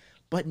anyway.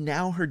 But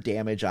now her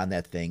damage on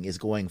that thing is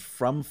going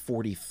from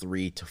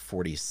 43 to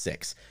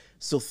 46.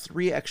 So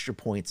 3 extra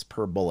points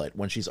per bullet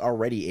when she's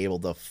already able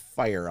to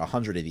fire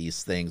 100 of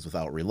these things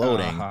without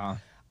reloading.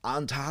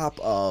 On top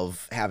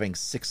of having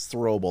 6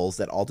 throwables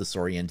that all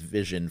disorient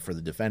vision for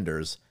the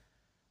defenders.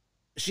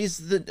 She's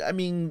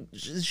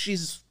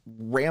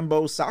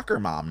Rambo soccer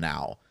mom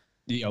now.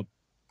 Yep.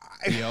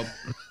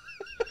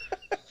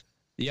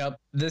 Yep.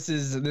 This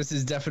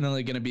is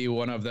definitely going to be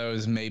one of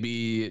those.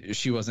 Maybe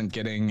she wasn't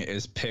getting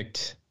as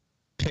picked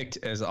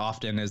as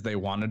often as they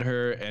wanted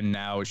her, and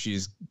now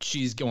she's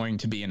going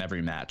to be in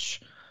every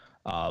match.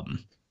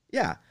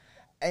 Yeah,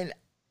 and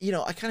you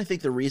know, I kind of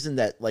think the reason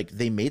that like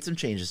they made some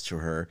changes to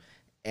her,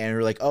 and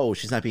are like, oh,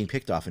 she's not being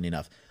picked often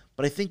enough.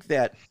 But I think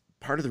that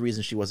part of the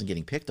reason she wasn't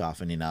getting picked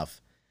often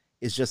enough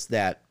is just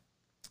that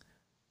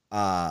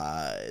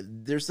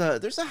there's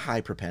a high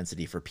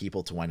propensity for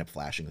people to wind up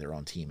flashing their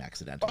own team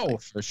accidentally. Oh,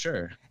 for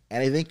sure.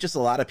 And I think just a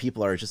lot of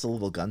people are just a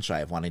little gun shy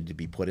of wanting to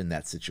be put in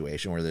that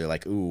situation where they're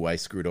like, ooh, I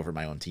screwed over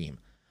my own team.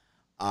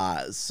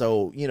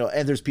 So, you know,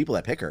 and there's people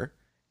that pick her,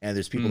 and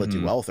there's people that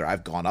do well with her.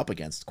 I've gone up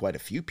against quite a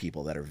few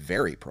people that are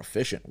very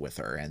proficient with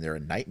her, and they're a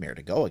nightmare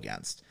to go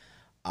against.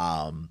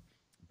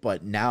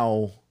 But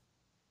now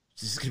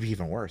it's going to be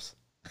even worse.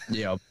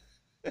 Yep.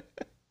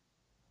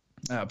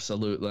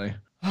 Absolutely.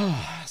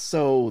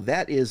 So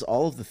that is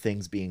all of the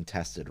things being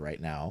tested right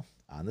now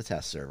on the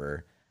test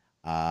server.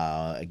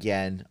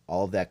 Again,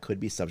 all of that could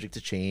be subject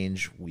to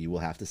change. We will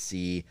have to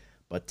see,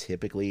 but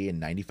typically in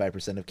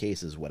 95% of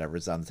cases,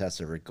 whatever's on the test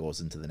server goes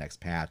into the next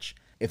patch.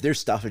 If there's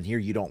stuff in here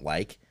you don't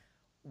like,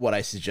 what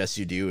I suggest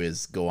you do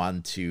is go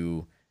on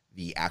to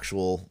the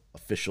actual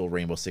official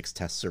Rainbow Six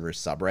test server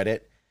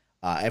subreddit.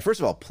 And first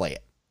of all, play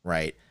it,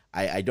 right?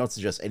 I don't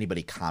suggest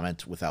anybody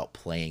comment without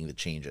playing the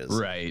changes.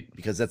 Right.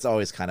 Because that's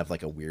always kind of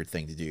like a weird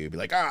thing to do. Be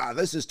like,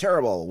 this is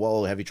terrible.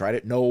 Well, have you tried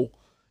it? No.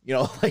 You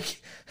know,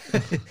 like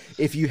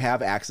if you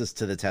have access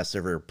to the test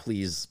server,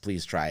 please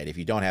try it. If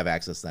you don't have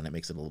access, then it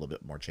makes it a little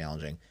bit more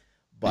challenging.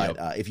 But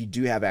if you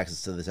do have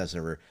access to the test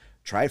server,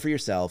 try it for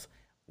yourself.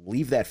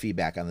 Leave that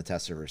feedback on the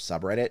test server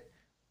subreddit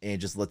and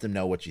just let them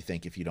know what you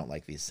think if you don't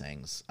like these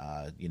things.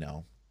 You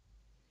know,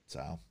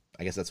 so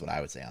I guess that's what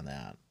I would say on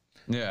that.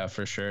 Yeah,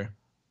 for sure.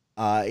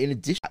 In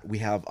addition, we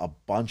have a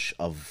bunch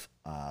of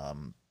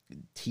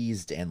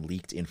teased and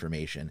leaked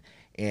information,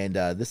 and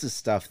this is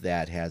stuff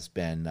that has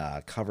been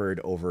covered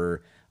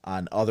over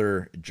on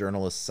other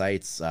journalist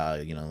sites,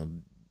 you know,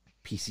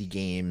 PC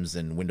Games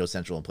and Windows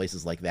Central and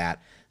places like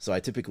that. So I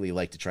typically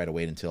like to try to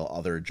wait until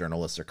other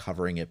journalists are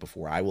covering it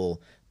before I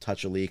will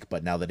touch a leak.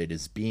 But now that it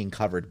is being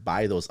covered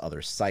by those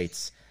other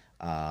sites,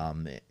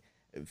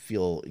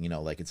 feel, you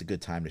know, like it's a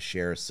good time to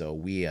share. So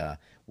we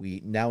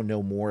now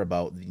know more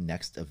about the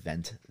next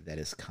event that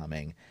is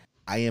coming.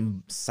 I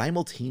am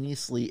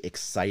simultaneously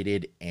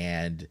excited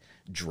and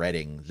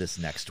dreading this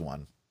next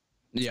one.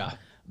 Yeah.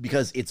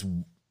 Because it's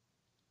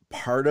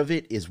part of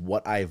it is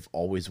what I've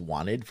always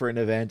wanted for an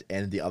event,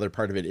 and the other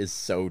part of it is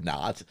so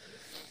not.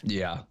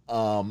 Yeah.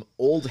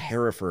 Old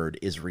Hereford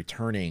is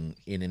returning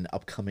in an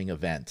upcoming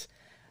event.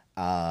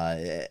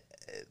 I'm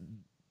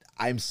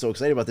so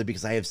excited about that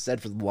because I have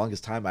said for the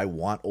longest time I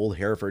want Old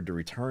Hereford to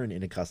return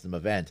in a custom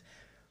event.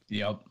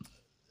 Yep.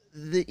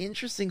 The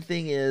interesting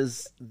thing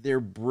is they're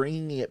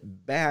bringing it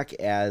back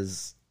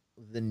as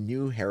the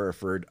new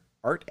Hereford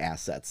art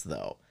assets,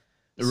 though.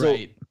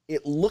 Right. So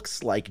it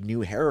looks like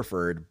new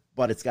Hereford,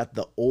 but it's got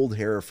the Old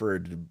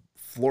Hereford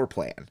floor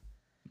plan.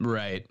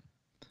 Right.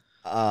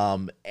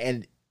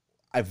 And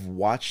I've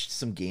watched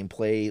some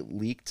gameplay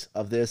leaked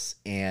of this,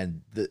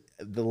 and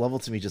the level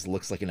to me just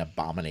looks like an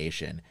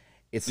abomination.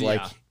 It's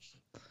like,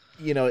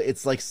 you know,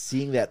 it's like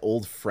seeing that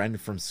old friend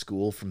from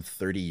school from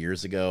 30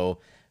 years ago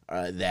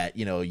that,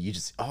 you know, you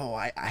just,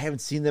 I haven't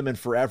seen them in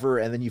forever.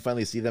 And then you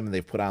finally see them and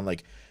they've put on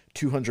like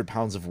 200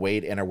 pounds of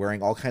weight and are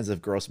wearing all kinds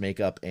of gross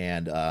makeup.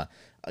 And,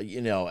 you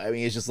know, I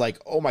mean, it's just like,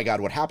 oh my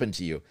God, what happened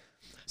to you?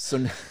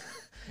 So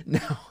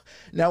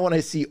now when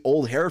I see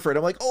Old Hereford,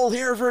 I'm like, Old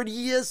Hereford,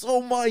 yes.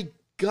 Oh my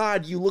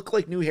God, you look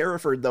like New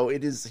Hereford though.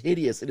 It is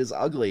hideous. It is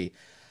ugly.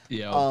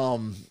 Yeah.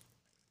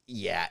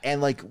 Yeah,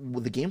 and like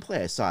with the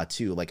gameplay I saw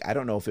too, like I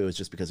don't know if it was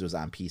just because it was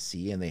on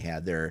PC and they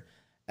had their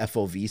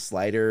FOV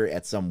slider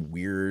at some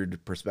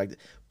weird perspective,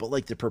 but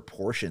like the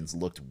proportions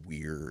looked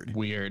weird.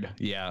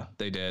 Yeah,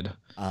 they did.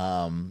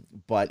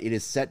 But it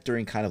is set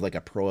during kind of like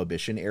a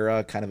Prohibition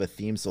era kind of a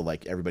theme, so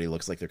like everybody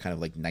looks like they're kind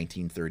of like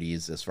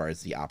 1930s as far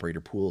as the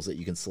operator pools that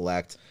you can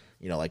select.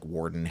 You know, like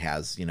Warden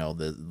has, you know,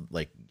 the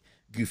like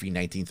goofy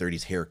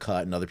 1930s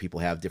haircut, and other people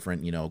have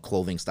different, you know,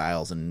 clothing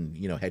styles and,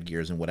 you know,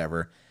 headgears and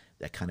whatever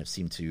that kind of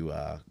seem to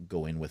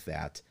go in with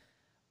that.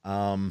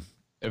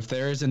 If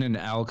there isn't an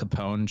Al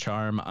Capone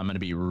charm, I'm going to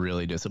be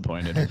really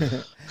disappointed.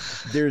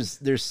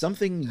 There's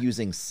something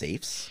using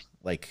safes,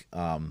 like,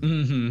 I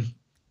don't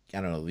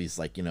know, these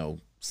like, you know,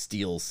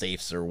 steel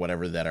safes or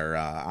whatever that are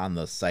on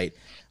the site.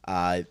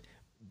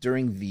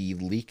 During the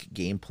leak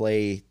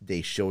gameplay,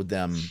 they showed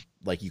them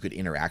like you could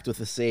interact with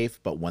the safe,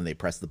 but when they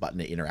pressed the button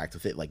to interact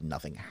with it, like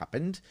nothing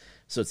happened.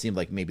 So it seemed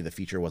like maybe the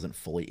feature wasn't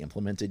fully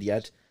implemented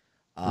yet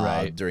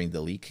during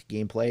the leak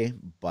gameplay,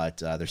 but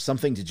there's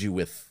something to do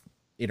with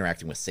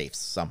interacting with safes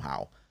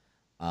somehow.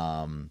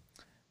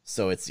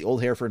 So it's the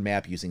Old Hereford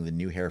map using the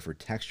New Hereford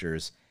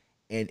textures.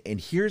 And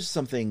here's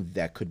something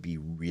that could be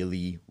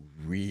really,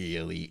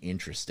 really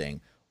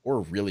interesting,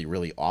 or really,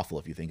 really awful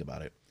if you think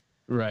about it.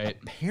 Right.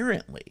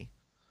 Apparently,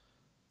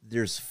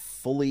 there's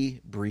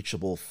fully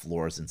breachable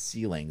floors and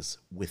ceilings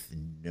with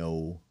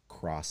no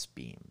cross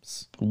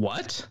beams.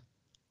 What?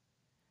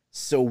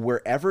 So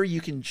wherever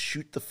you can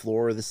shoot the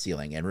floor or the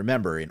ceiling, and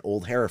remember, in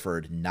Old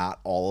Hereford, not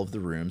all of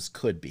the rooms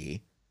could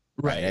be.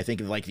 Right. I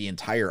think like the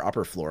entire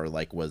upper floor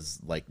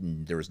was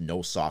there was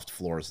no soft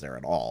floors there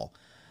at all.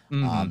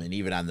 And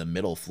even on the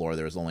middle floor,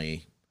 there was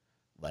only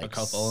like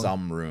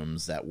some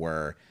rooms that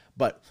were.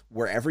 But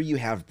wherever you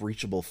have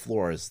breachable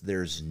floors,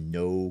 there's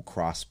no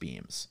cross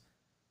beams.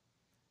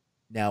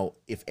 Now,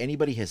 if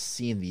anybody has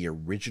seen the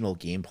original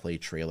gameplay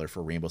trailer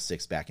for Rainbow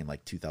Six back in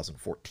like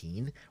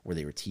 2014, where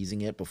they were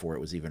teasing it before it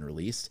was even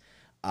released,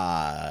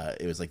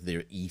 it was like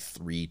their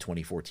E3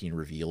 2014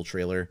 reveal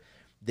trailer.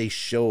 They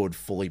showed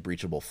fully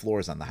breachable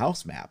floors on the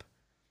house map,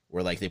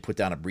 where like they put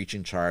down a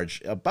breaching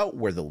charge about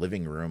where the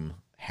living room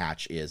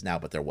hatch is now,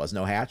 but there was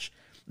no hatch.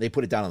 They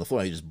put it down on the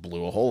floor and they just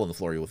blew a hole in the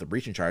floor with a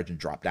breaching charge and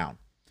dropped down.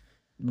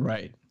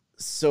 Right.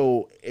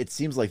 So it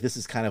seems like this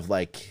is kind of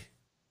like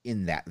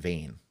in that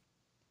vein.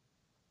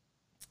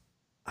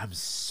 I'm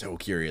so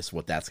curious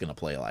what that's going to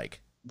play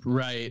like.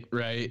 Right.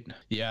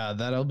 Yeah,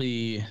 that'll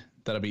be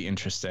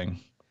interesting.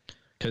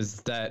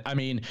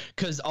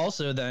 Because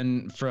also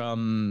then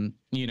from,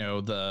 you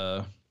know,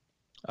 the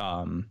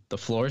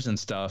floors and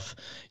stuff,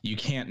 you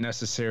can't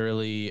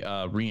necessarily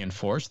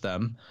reinforce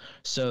them.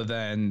 So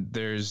then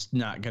there's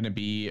not going to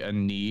be a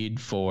need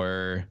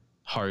for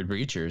hard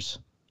breachers.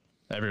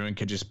 Everyone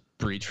could just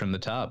breach from the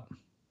top.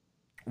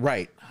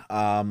 Right.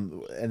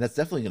 And that's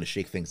definitely going to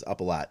shake things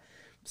up a lot.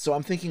 So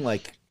I'm thinking,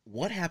 like,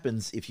 what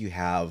happens if you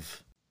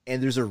have,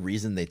 and there's a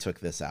reason they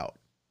took this out,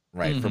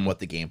 right, from what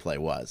the gameplay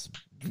was,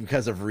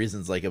 because of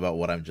reasons like about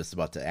what I'm just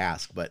about to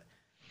ask. But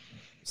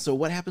so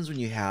what happens when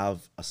you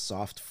have a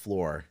soft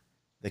floor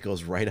that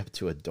goes right up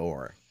to a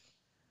door?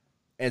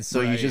 And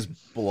so you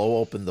just blow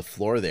open the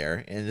floor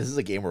there, and this is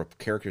a game where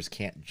characters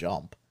can't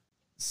jump.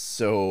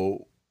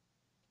 So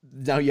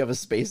now you have a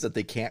space that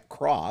they can't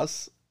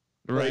cross.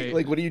 Right.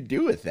 Like what do you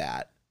do with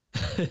that?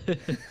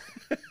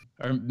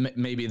 Or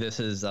maybe this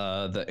is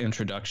the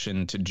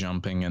introduction to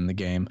jumping in the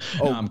game.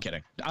 Oh. No, I'm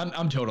kidding.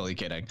 I'm totally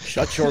kidding.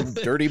 Shut your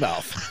dirty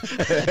mouth.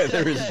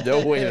 There is no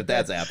way that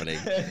that's happening.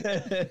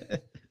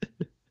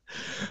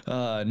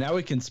 Now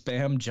we can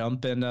spam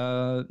jump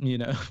and you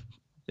know,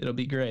 it'll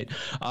be great.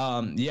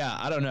 Yeah,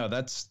 I don't know.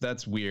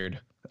 That's weird.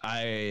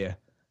 I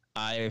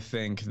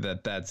think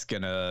that's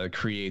gonna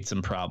create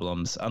some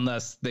problems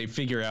unless they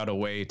figure out a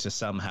way to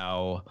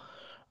somehow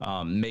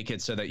make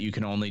it so that you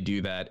can only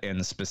do that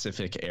in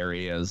specific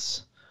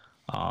areas.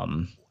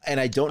 And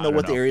I don't know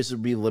what the areas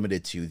would be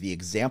limited to. The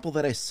example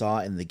that I saw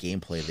in the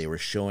gameplay they were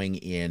showing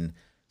in,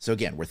 so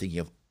again, we're thinking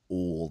of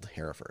Old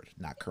Hereford,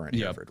 not current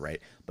Hereford, right?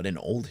 But in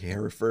Old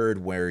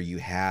Hereford, where you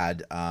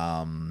had,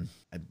 I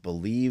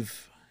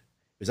believe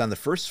it was on the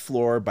first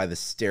floor by the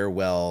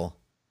stairwell.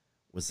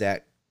 Was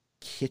that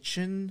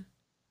kitchen?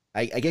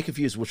 I get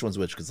confused which one's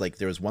which, because like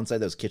there was one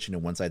side that was kitchen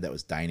and one side that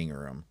was dining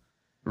room.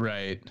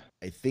 Right.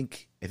 I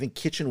think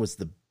kitchen was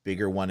the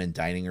bigger one and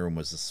dining room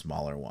was the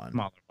smaller one.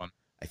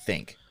 I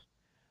think.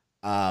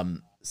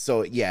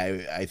 So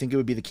yeah, I think it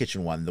would be the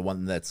kitchen one, the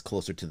one that's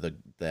closer to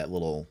that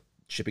little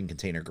shipping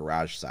container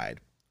garage side,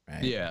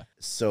 right? Yeah.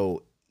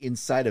 So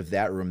inside of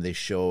that room, they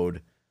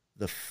showed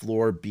the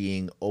floor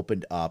being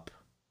opened up,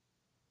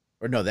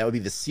 or no, that would be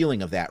the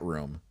ceiling of that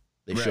room.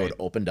 They showed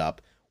opened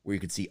up where you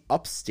could see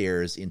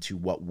upstairs into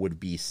what would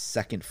be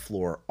second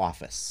floor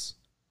office.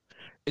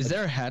 Is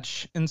there a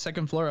hatch in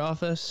second floor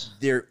office?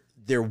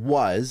 There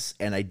was,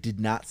 and I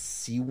did not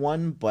see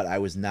one, but I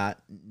was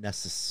not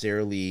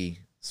necessarily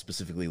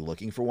specifically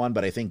looking for one,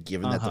 but I think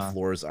given that the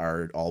floors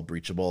are all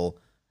breachable,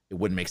 it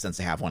wouldn't make sense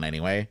to have one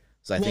anyway.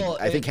 So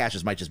I think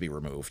hatches might just be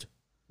removed.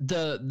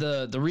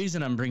 The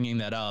reason I'm bringing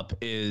that up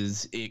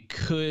is it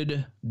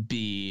could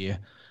be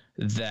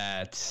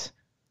that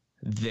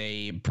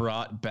they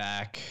brought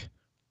back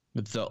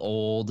the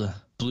old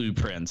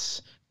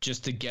blueprints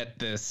just to get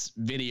this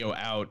video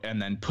out and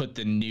then put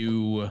the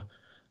new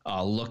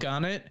look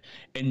on it.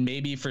 And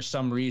maybe for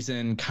some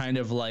reason, kind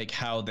of like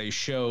how they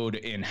showed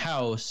in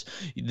House,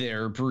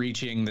 they're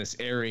breaching this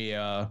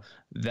area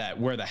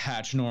where the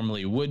hatch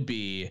normally would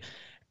be.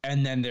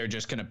 And then they're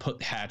just going to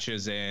put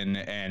hatches in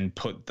and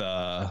put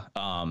the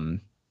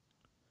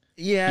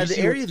the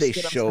area they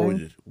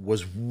showed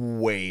was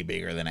way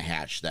bigger than a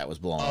hatch that was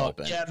blown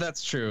open. Yeah,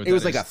 that's true. It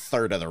was like a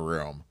third of the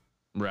room.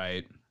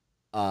 Right.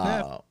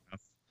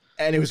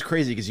 And it was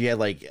crazy because you had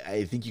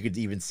I think you could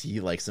even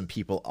see some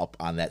people up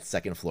on that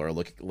second floor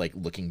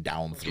looking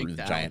down through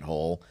the giant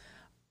hole.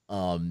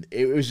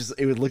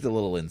 It looked a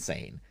little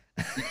insane.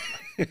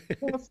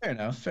 Well,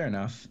 fair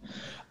enough.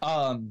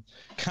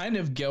 Kind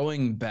of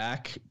going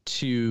back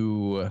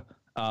to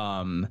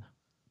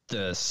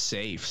the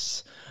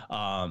safes.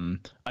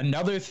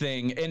 Another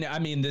thing, and I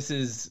mean this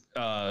is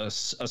a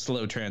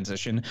slow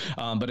transition,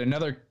 but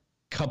another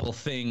couple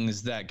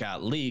things that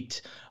got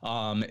leaked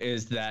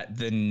is that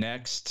the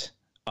next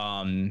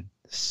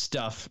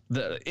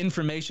the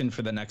information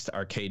for the next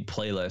arcade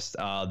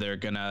playlist, they're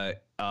gonna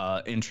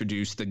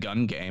introduce the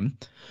gun game,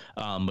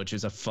 which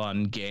is a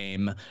fun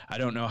game. I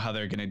don't know how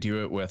they're gonna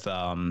do it with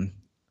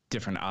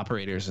different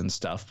operators and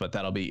stuff, but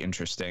that'll be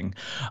interesting.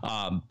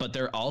 But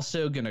they're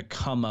also gonna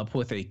come up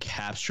with a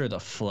capture the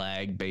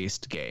flag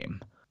based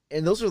game.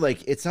 And those are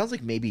it sounds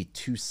like maybe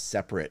two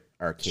separate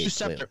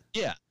arcades.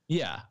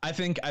 Yeah. I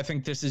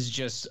think this is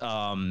just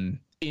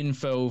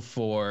info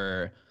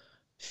for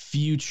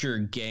future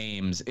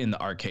games in the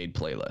arcade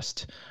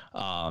playlist.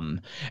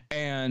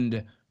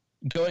 And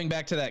going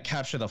back to that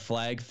capture the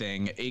flag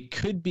thing, it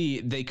could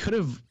be they could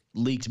have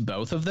leaked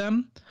both of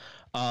them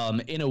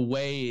in a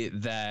way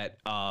that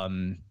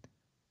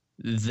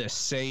the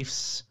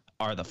safes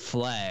are the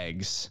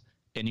flags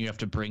and you have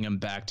to bring them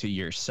back to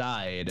your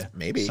side.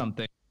 Maybe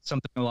something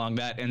along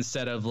that,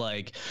 instead of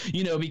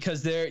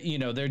because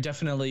they're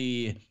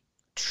definitely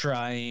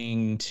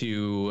trying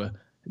to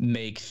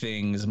make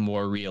things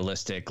more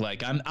realistic.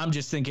 I'm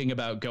just thinking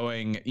about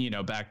going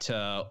back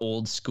to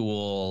old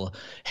school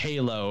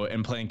Halo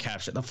and playing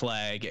capture the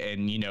flag,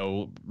 and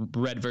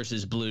red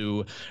versus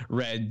blue.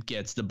 Red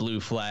gets the blue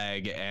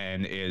flag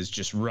and is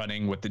just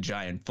running with the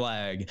giant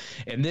flag,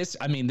 and this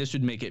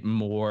would make it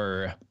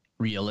more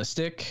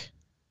realistic.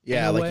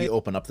 Yeah, you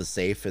open up the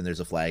safe and there's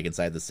a flag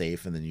inside the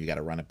safe, and then you got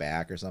to run it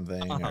back or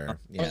something. Or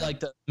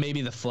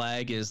maybe the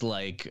flag is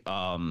money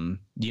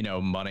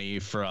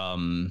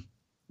from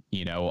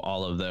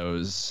all of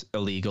those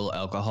illegal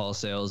alcohol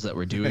sales that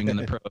we're doing in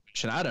the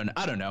prohibition. I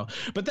don't know,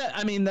 but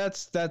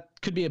that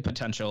could be a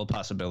potential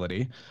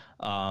possibility.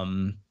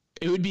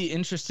 It would be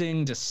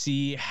interesting to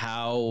see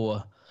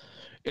how,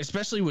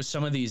 especially with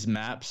some of these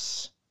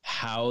maps,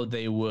 how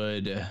they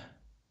would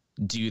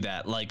do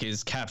that.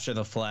 Is capture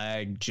the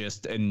flag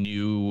just a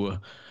new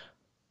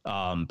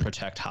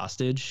protect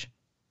hostage?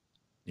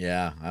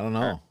 Yeah, I don't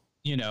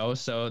know.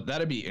 So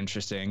that'd be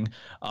interesting.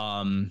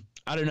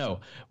 I don't know.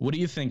 What do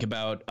you think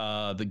about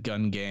the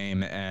gun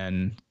game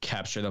and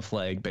capture the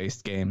flag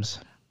based games?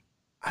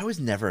 I was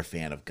never a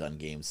fan of gun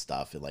game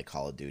stuff in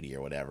Call of Duty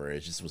or whatever.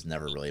 It just was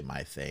never really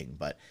my thing,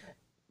 but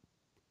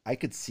I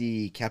could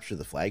see capture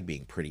the flag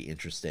being pretty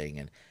interesting.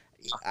 And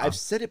I've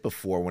said it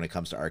before when it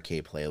comes to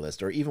arcade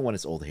playlist, or even when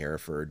it's Old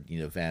Hereford,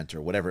 event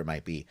or whatever it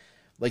might be.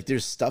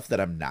 There's stuff that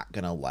I'm not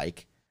going to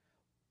like,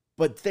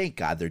 but thank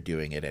God they're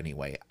doing it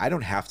anyway. I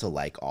don't have to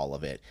like all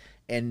of it.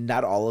 And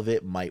not all of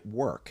it might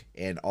work,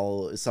 and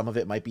some of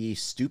it might be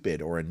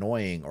stupid or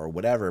annoying or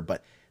whatever,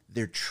 but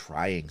they're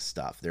trying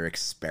stuff. They're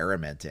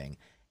experimenting,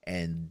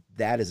 and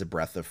that is a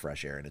breath of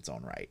fresh air in its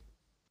own right.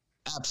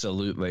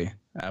 Absolutely.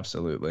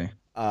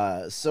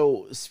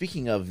 So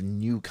speaking of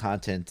new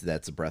content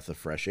that's a breath of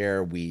fresh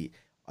air, we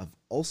have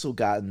also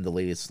gotten the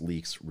latest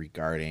leaks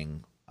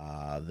regarding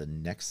the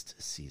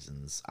next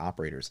season's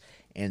operators.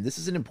 And this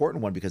is an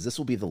important one because this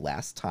will be the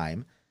last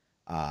time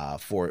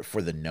for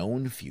the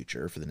known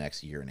future, for the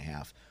next year and a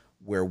half,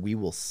 where we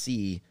will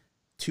see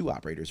two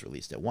operators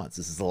released at once.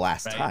 This is the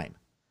last time,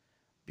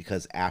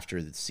 because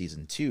after the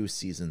season 2,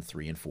 season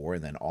 3 and 4,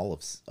 and then all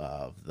of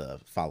the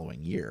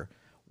following year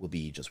will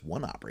be just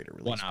one operator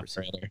released. One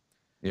operator.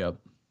 Yep.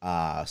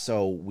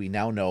 So we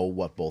now know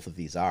what both of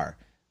these are.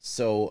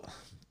 So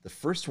the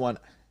first one,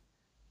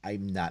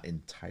 I'm not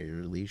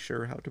entirely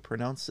sure how to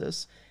pronounce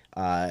this.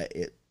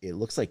 It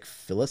looks like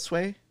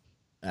Phyllisway.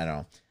 I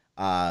don't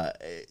know.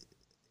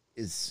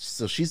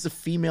 So she's a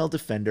female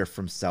defender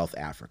from South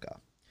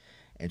Africa,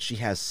 and she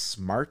has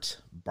smart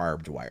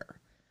barbed wire.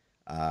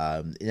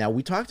 Now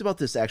we talked about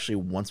this actually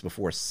once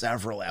before,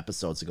 several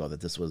episodes ago, that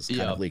this was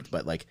kind of leaked,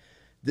 but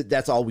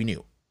that's all we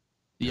knew.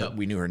 Yeah,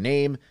 we knew her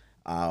name.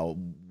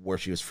 where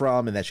she was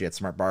from and that she had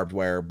smart barbed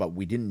wire, but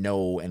we didn't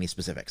know any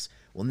specifics.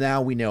 Well,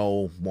 now we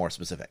know more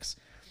specifics.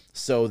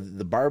 So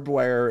the barbed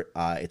wire,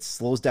 it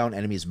slows down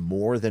enemies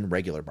more than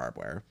regular barbed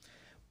wire.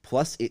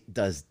 Plus, it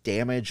does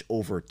damage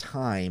over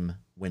time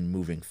when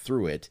moving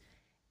through it,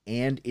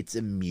 and it's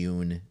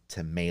immune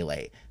to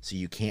melee. So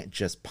you can't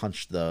just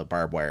punch the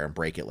barbed wire and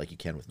break it like you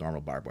can with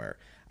normal barbed wire.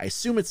 I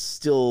assume it's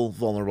still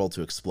vulnerable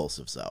to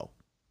explosives, though.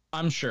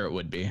 I'm sure it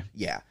would be.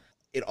 Yeah.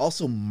 It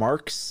also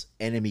marks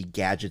enemy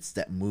gadgets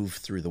that move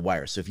through the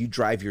wire. So if you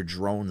drive your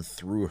drone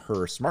through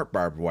her smart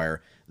barbed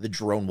wire, the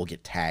drone will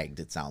get tagged,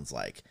 it sounds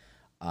like.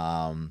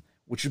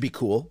 Which would be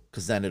cool,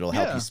 because then it'll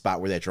help you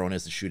spot where that drone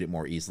is to shoot it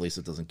more easily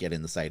so it doesn't get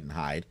in the sight and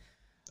hide.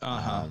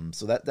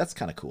 So that's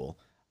kind of cool.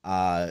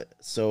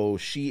 So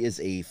she is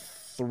a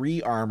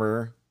 3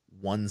 armor,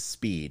 1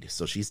 speed.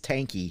 So she's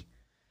tanky.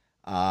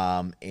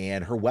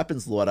 And her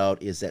weapons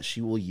loadout is that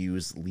she will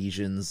use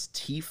Legion's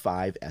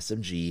T5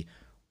 SMG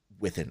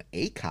with an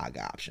ACOG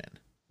option.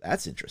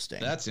 That's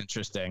interesting. That's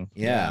interesting.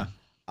 Yeah.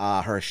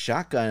 Her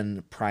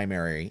shotgun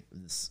primary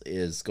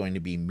is going to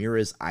be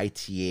Mira's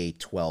ITA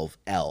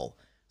 12L.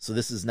 So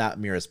this is not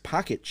Mira's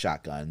pocket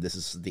shotgun. This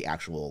is the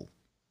actual,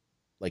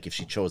 like if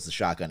she chose the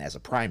shotgun as a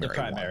primary. The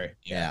primary, one.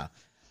 Yeah.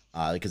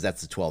 Because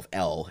that's the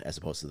 12L as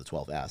opposed to the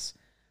 12S.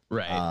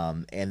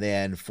 Right. And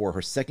then for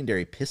her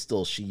secondary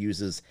pistol, she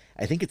uses,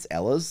 I think it's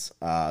Ella's,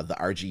 the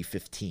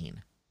RG-15.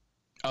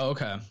 Oh,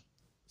 okay.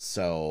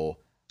 So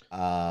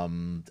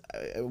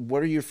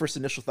what are your first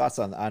initial thoughts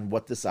on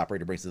what this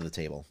operator brings to the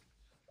table?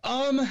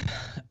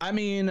 I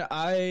mean,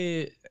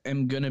 I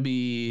am going to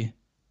be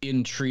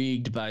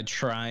intrigued by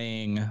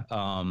trying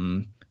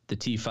the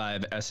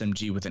T5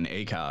 SMG with an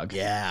ACOG.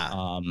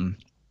 Yeah.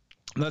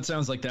 That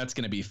sounds like that's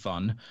going to be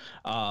fun.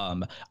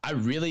 I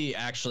really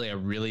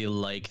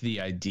like the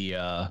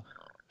idea,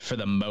 for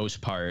the most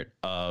part,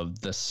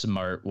 of the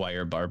smart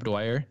wire barbed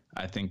wire.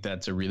 I think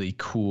that's a really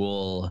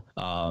cool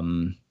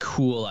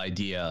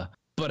idea.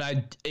 But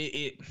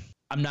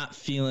I'm not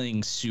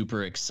feeling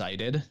super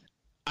excited.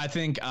 I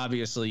think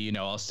obviously,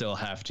 I'll still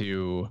have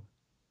to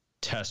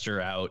test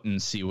her out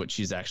and see what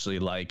she's actually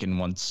like. And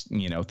once,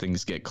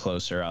 things get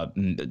closer up,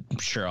 I'm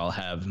sure I'll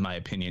have my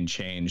opinion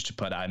changed,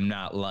 but I'm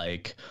not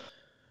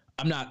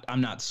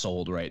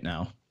sold right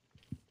now,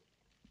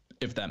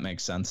 if that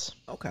makes sense.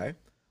 Okay.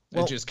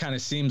 Well, it just kind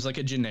of seems like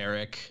a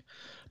generic,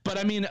 but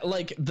I mean,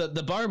 like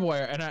the barbed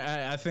wire, and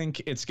I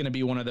think it's going to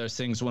be one of those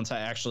things once I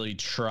actually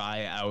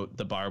try out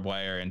the barbed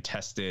wire and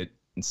test it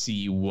and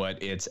see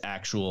what its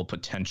actual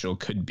potential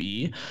could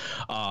be.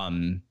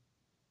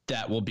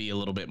 That will be a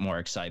little bit more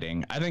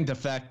exciting. I think the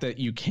fact that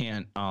you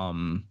can't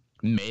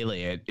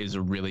melee it is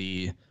a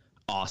really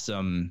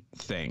awesome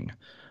thing.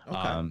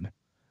 Okay.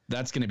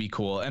 That's going to be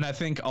cool. And I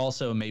think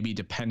also maybe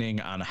depending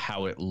on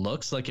how it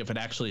looks, like if it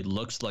actually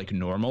looks like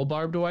normal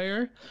barbed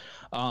wire,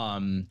 I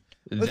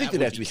think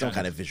there'd have to be some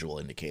kind of visual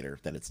indicator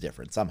that it's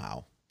different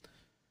somehow.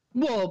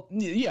 Well,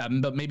 yeah,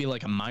 but maybe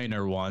like a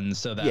minor one,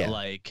 so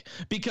that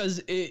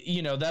because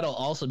that'll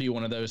also be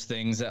one of those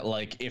things that,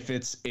 like, if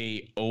it's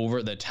a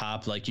over the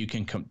top, like you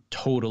can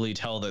totally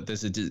tell that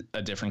this is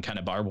a different kind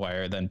of barbed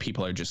wire, then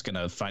people are just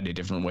gonna find a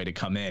different way to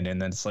come in, and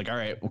then it's like, all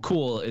right, well,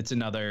 cool, it's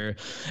another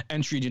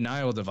entry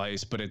denial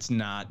device, but it's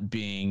not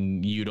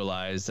being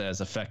utilized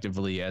as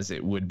effectively as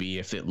it would be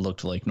if it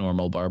looked like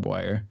normal barbed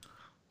wire.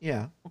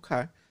 Yeah.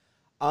 Okay.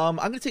 I'm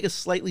going to take a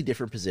slightly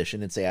different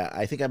position and say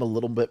I think I'm a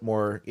little bit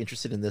more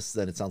interested in this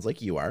than it sounds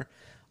like you are.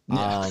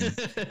 And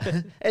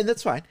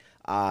that's fine.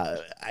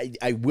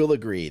 I will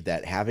agree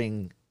that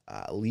having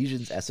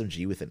Legion's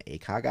SMG with an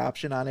ACOG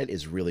option on it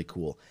is really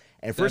cool.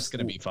 And first, that's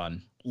going to be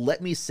fun.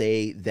 Let me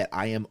say that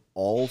I am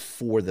all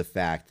for the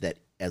fact that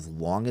as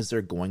long as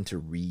they're going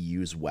to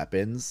reuse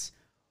weapons,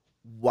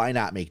 why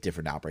not make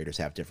different operators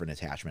have different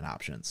attachment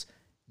options?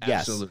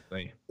 Yes,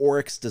 absolutely.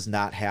 Oryx does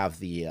not have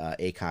the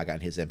ACOG on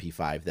his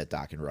MP5 that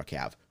Doc and Rook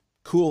have.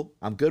 Cool,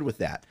 I'm good with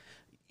that.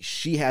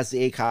 She has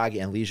the ACOG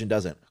and Legion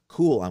doesn't.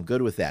 Cool, I'm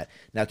good with that.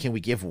 Now, can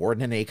we give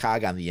Warden an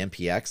ACOG on the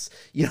MPX?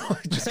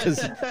 Just because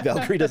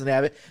Valkyrie doesn't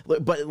have it.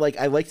 But, like,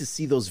 I like to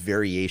see those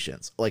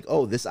variations. Like,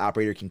 oh, this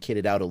operator can kit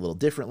it out a little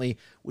differently,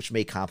 which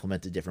may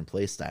complement a different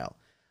play style.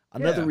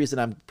 Another reason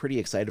I'm pretty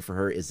excited for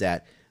her is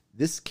that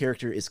this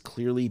character is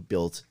clearly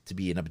built to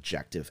be an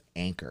objective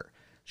anchor.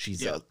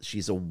 She's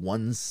a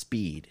 1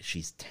 speed.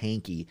 She's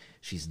tanky.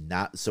 She's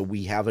not. So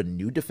we have a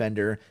new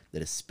defender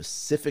that is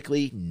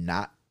specifically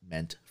not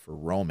meant for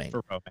roaming.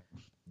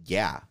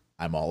 Yeah,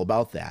 I'm all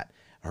about that.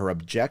 Her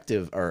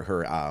objective, or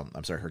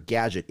her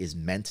gadget is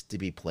meant to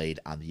be played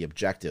on the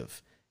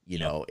objective.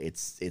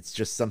 It's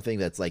just something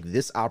that's like,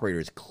 this operator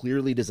is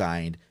clearly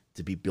designed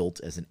to be built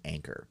as an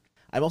anchor.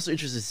 I'm also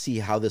interested to see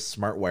how this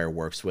smart wire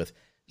works with.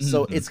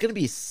 So it's going to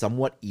be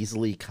somewhat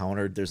easily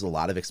countered. There's a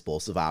lot of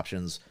explosive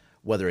options,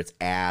 whether it's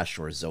Ash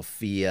or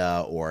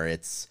Zofia, or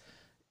it's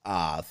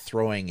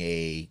throwing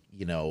a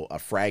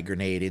frag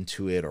grenade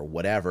into it or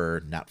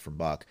whatever, not from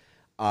Buck.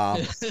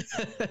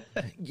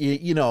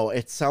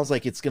 It sounds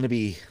like it's going to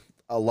be,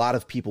 a lot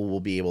of people will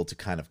be able to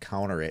kind of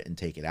counter it and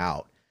take it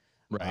out.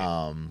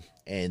 Right.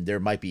 And there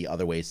might be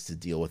other ways to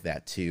deal with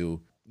that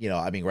too. You know,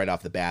 I mean, right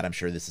off the bat, I'm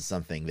sure this is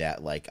something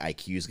that like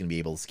IQ is going to be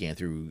able to scan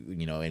through,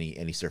 you know,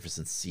 any surface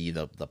and see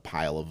the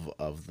pile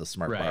of the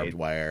smart barbed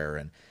wire,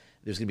 and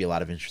there's going to be a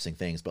lot of interesting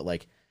things. But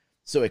like,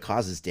 so it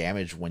causes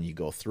damage when you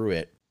go through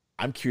it.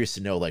 I'm curious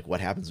to know like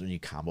what happens when you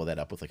combo that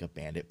up with like a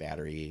bandit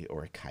battery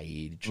or a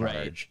Kaid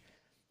charge.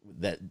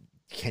 That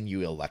can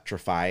you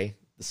electrify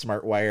the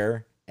smart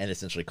wire and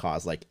essentially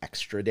cause like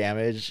extra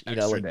damage? You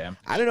know, like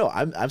I don't know.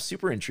 I'm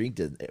super intrigued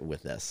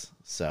with this.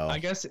 So I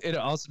guess it'd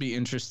also be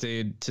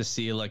interesting to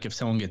see like if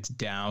someone gets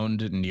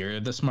downed near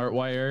the smart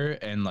wire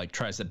and like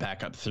tries to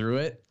back up through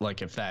it,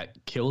 like if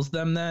that kills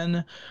them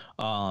then,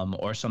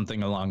 or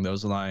something along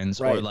those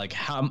lines, or like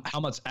how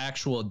much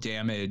actual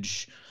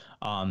damage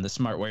the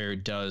smart wire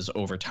does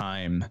over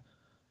time.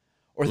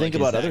 Or think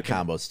about other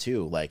combos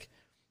too, like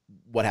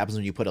what happens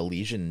when you put a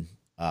Legion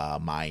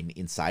mine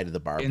inside of the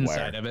barbed wire.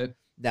 Inside of it.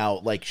 Now,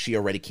 like she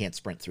already can't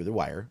sprint through the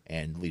wire,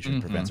 and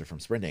Legion prevents her from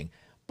sprinting.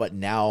 But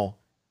now,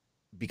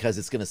 because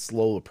it's going to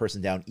slow a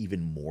person down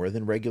even more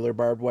than regular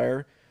barbed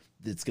wire,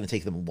 it's going to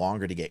take them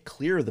longer to get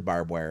clear of the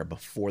barbed wire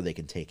before they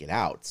can take it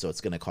out. So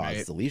it's going to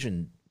cause the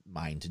Legion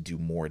mine to do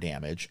more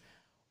damage.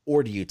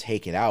 Or do you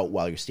take it out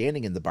while you're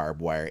standing in the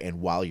barbed wire,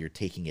 and while you're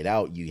taking it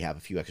out, you have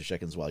a few extra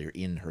seconds while you're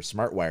in her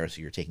smart wire,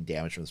 so you're taking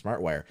damage from the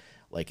smart wire.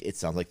 Like, it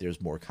sounds like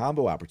there's more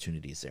combo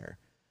opportunities there.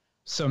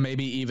 So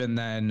maybe even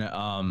then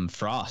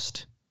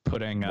Frost,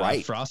 putting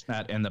Frost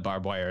Mat in the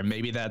barbed wire.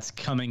 Maybe that's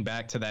coming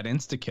back to that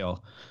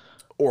insta-kill.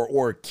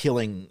 Or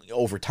killing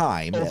over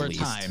time, at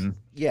least.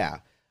 Yeah.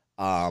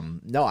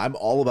 No, I'm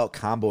all about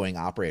comboing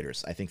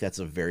operators. I think that's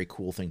a very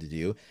cool thing to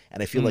do.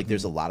 And I feel like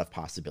there's a lot of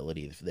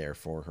possibility there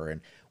for her.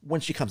 And when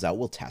she comes out,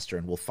 we'll test her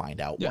and we'll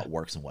find out what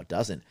works and what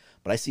doesn't.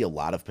 But I see a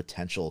lot of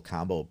potential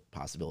combo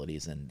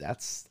possibilities, and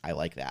I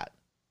like that.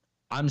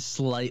 I'm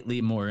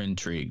slightly more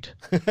intrigued.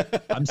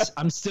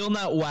 I'm still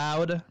not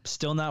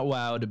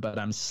wowed, but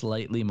I'm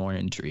slightly more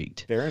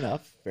intrigued. Fair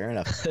enough.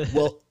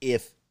 Well,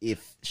 if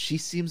she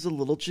seems a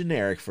little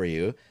generic for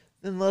you,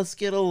 then let's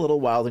get a little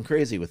wild and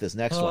crazy with this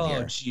next one here.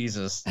 Oh,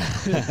 Jesus.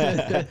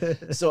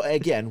 So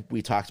again,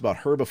 we talked about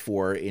her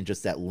before in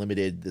just that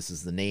limited, this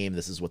is the name,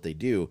 this is what they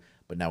do,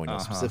 but now we know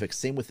specifics.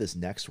 Same with this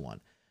next one.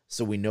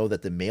 So we know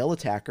that the male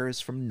attacker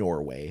is from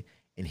Norway,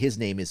 and his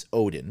name is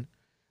Odin,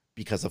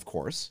 because of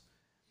course,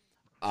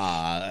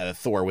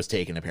 Thor was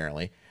taken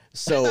apparently.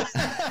 So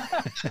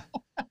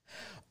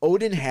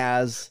Odin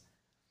has...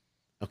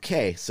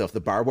 Okay, so if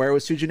the barbed wire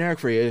was too generic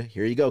for you,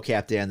 here you go,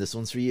 Captain. This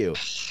one's for you.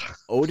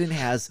 Odin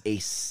has a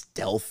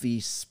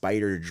stealthy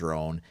spider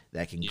drone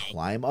that can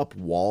climb up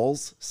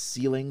walls,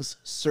 ceilings,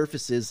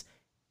 surfaces,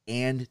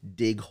 and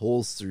dig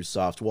holes through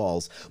soft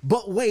walls.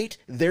 But wait,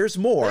 there's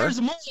more. There's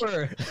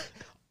more.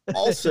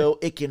 Also,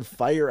 it can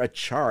fire a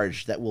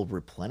charge that will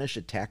replenish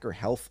attacker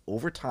health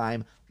over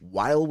time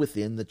while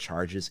within the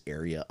charge's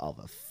area of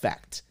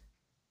effect.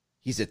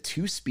 He's a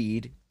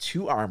 2-speed,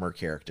 2-armor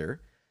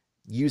character.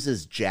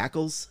 Uses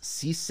Jackal's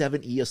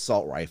C7E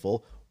assault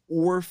rifle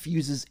or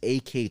fuses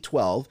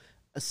AK-12,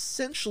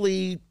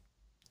 essentially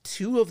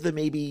 2 of the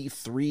maybe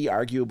 3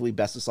 arguably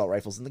best assault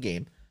rifles in the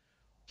game,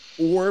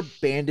 or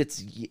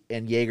Bandits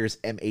and Jaeger's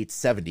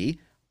M870,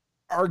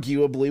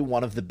 arguably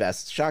one of the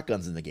best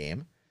shotguns in the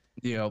game.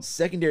 Yep.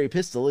 Secondary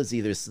pistol is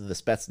either the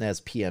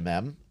Spetsnaz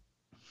PMM,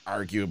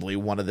 arguably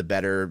one of the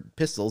better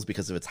pistols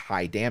because of its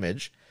high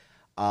damage,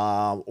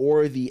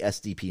 or the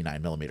SDP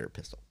 9mm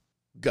pistol.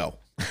 Go.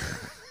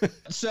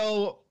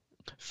 So,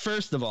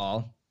 first of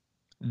all,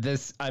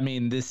 this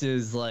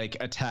is like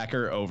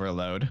attacker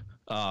overload.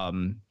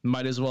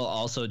 Might as well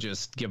also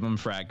just give them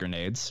frag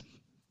grenades.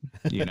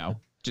 You know,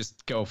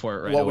 just go for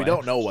it right away. Well, we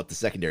don't know what the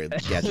secondary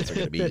gadgets are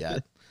going to be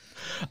yet.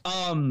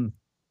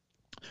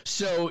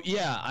 So,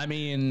 yeah, I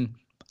mean,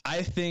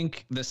 I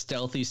think the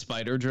stealthy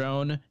spider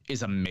drone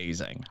is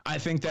amazing. I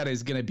think that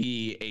is going to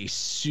be a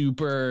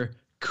super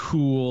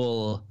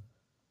cool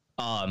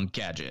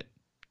gadget.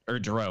 Or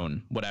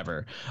drone,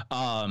 whatever.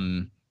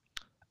 I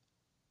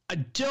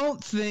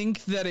don't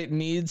think that it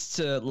needs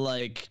to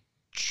like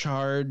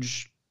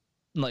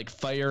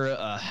fire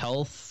a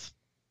health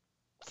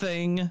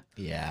thing.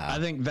 Yeah. I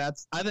think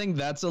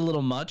that's a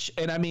little much.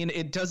 And I mean,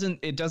 it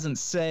doesn't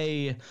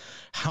say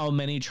how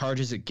many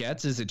charges it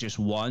gets. Is it just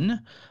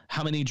one?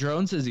 How many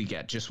drones does he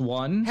get? Just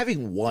one?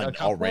 Having one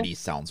already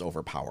sounds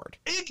overpowered.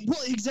 Well,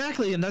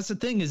 exactly. And that's the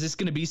thing. Is this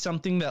going to be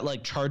something that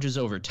like charges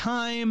over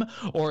time,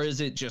 or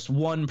is it just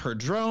one per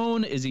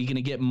drone? Is he going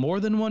to get more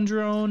than one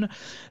drone?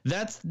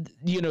 That's,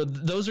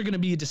 those are going to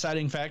be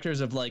deciding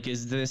factors of like,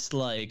 is this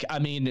like, I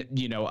mean,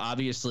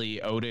 obviously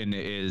Odin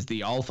is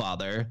the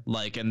Allfather,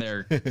 like, and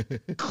they're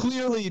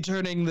clearly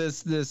turning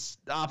this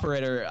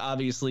operator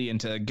obviously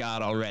into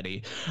God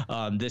already.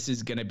 This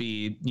is going to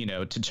be,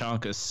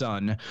 Tachanka's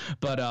son,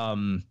 but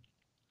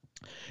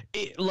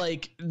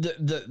like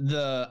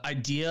the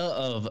idea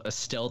of a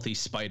stealthy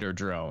spider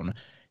drone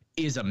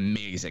is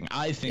amazing.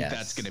 I think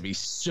that's going to be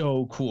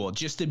so cool,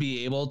 just to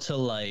be able to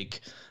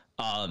like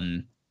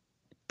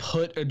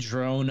put a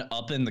drone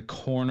up in the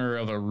corner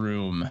of a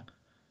room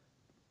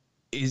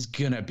is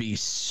gonna be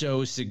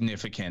so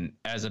significant,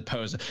 as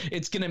opposed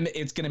it's gonna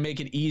make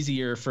it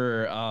easier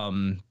for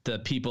the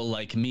people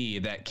like me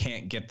that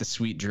can't get the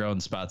sweet drone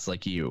spots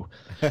like you.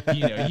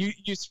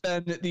 You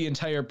spend the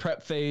entire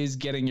prep phase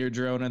getting your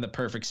drone in the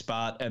perfect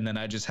spot, and then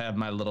I just have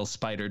my little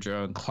spider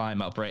drone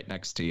climb up right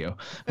next to you.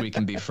 We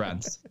can be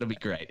friends. It'll be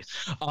great.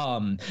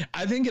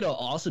 I think it'll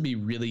also be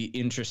really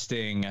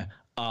interesting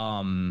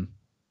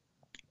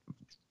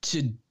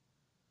to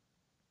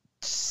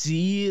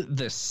see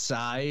the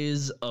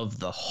size of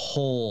the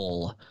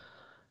hole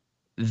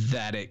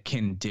that it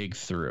can dig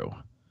through.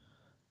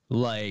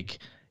 Like,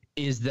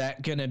 is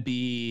that going to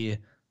be,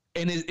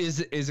 and is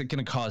it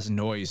going to cause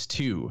noise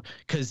too?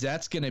 Because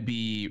that's going to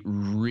be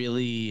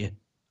really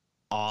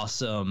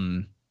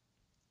awesome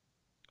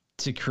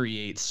to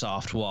create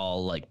soft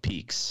wall like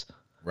peaks.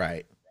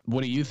 Right.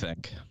 What do you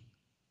think?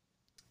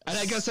 And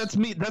I guess that's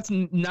me. That's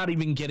not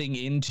even getting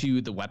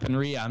into the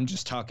weaponry. I'm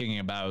just talking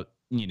about,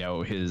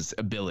 his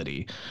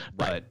ability.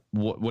 But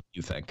what do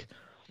you think?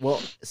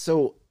 Well,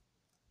 so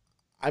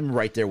I'm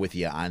right there with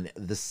you on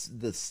this.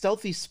 The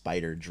stealthy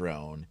spider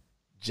drone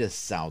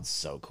just sounds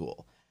so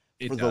cool.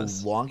 For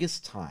the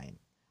longest time,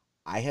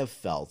 I have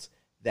felt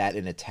that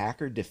an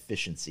attacker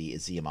deficiency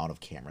is the amount of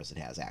cameras it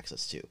has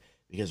access to.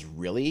 Because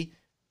really,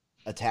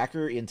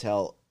 attacker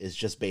intel is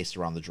just based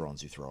around the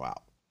drones you throw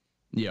out.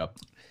 Yep.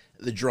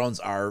 The drones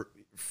are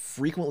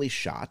frequently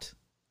shot.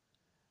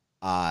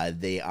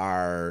 They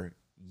are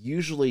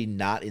usually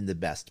not in the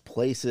best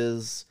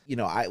places.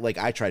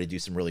 I try to do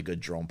some really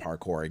good drone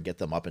parkour and get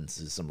them up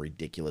into some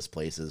ridiculous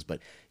places. But,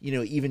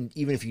 even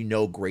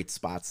if great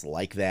spots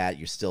like that,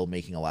 you're still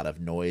making a lot of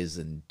noise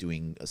and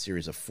doing a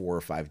series of 4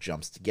 or 5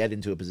 jumps to get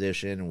into a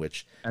position,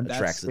 which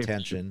attracts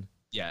attention.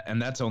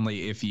 And that's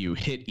only if you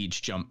hit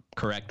each jump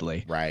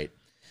correctly. Right.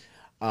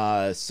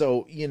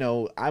 So,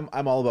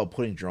 I'm all about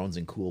putting drones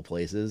in cool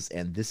places,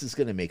 and this is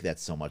going to make that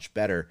so much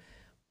better.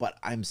 But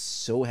I'm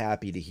so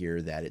happy to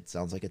hear that it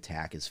sounds like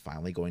Attack is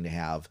finally going to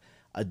have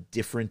a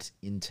different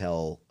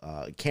intel,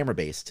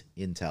 camera-based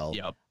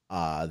intel,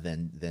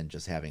 than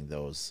just having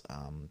those,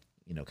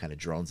 kind of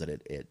drones that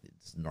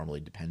it's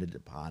normally dependent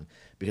upon.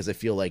 Because I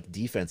feel like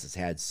defense has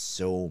had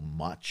so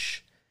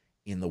much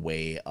in the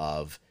way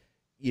of,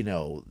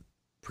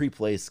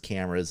 pre-placed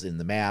cameras in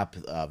the map,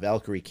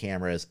 Valkyrie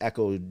cameras,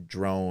 Echo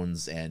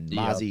drones, and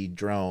Mozzie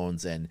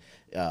drones, and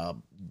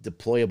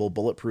deployable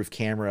bulletproof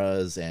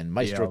cameras, and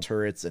Maestro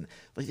turrets, and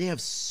they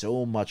have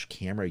so much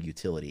camera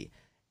utility.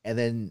 And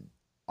then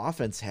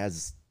offense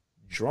has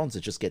drones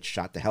that just get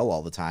shot to hell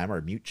all the time, or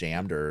mute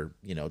jammed, or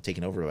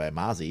taken over by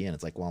Mozzie, and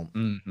it's like, well,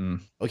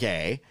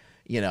 okay,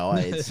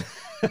 it's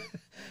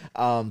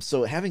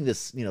so having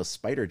this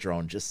spider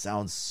drone just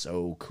sounds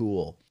so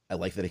cool. I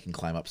like that it can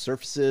climb up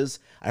surfaces.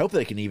 I hope that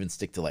it can even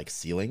stick to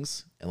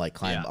ceilings and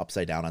climb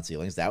upside down on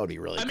ceilings. That would be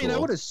really cool. I mean, I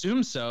would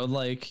assume so.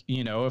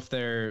 If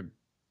they're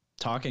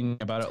talking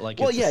about it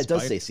it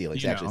does say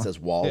ceilings. Actually, it says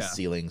walls,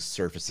 ceilings,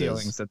 surfaces.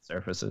 Ceilings and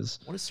surfaces.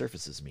 What does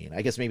surfaces mean?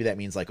 I guess maybe that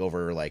means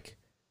over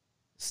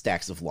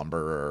stacks of lumber,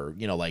 or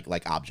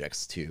like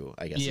objects too.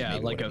 I guess. Yeah,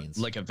 like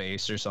a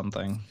vase or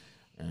something.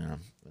 Yeah,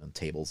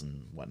 tables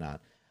and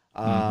whatnot.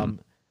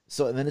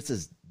 So and then it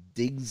says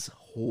digs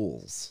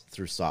holes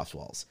through soft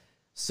walls.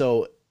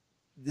 So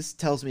this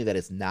tells me that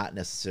it's not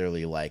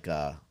necessarily like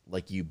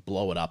you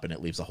blow it up and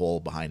it leaves a hole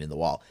behind in the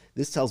wall.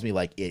 This tells me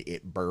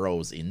it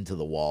burrows into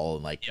the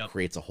wall and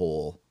creates a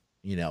hole,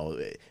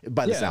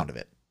 by the sound of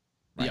it.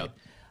 Right. Yep.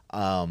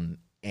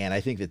 And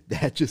I think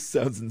that just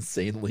sounds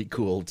insanely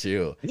cool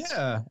too.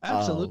 Yeah,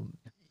 absolutely.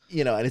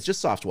 And it's just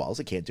soft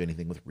walls. It can't do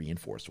anything with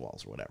reinforced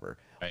walls or whatever.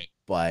 Right.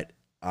 But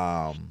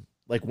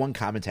one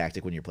common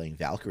tactic when you're playing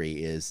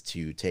Valkyrie is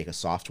to take a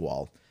soft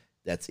wall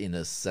that's in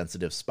a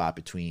sensitive spot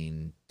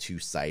between 2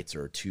 sites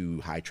or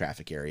 2 high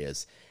traffic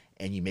areas,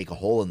 and you make a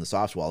hole in the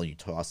soft wall and you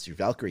toss your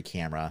Valkyrie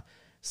camera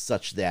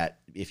such that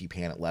if you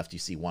pan it left, you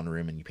see one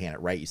room, and you pan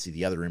it right, you see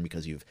the other room,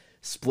 because you've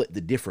split the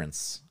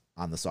difference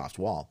on the soft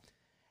wall.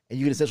 And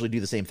you can essentially do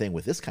the same thing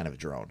with this kind of a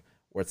drone,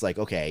 where it's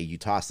okay, you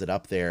toss it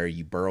up there,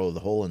 you burrow the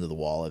hole into the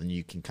wall, and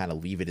you can kind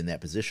of leave it in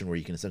that position where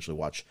you can essentially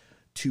watch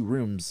 2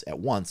 rooms at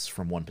once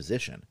from one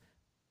position.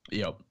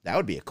 Yep. That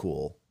would be a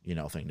cool,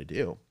 thing to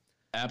do.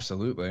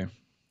 Absolutely.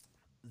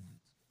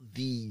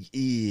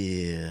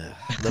 The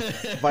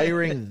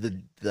firing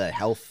the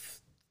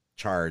health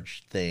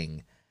charge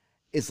thing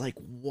is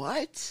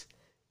what?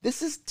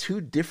 This is 2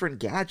 different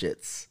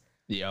gadgets.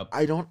 Yep.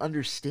 I don't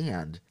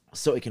understand.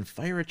 So it can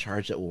fire a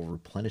charge that will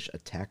replenish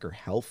attacker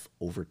health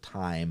over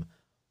time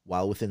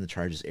while within the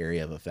charge's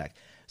area of effect.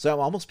 So I'm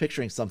almost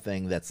picturing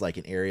something that's an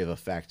area of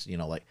effect,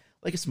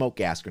 like a smoke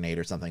gas grenade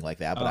or something like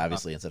that. But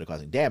obviously, instead of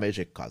causing damage,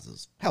 it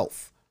causes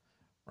health.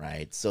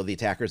 Right. So the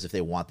attackers, if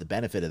they want the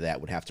benefit of that,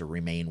 would have to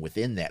remain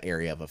within that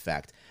area of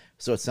effect.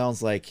 So it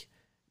sounds like,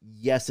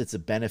 yes, it's a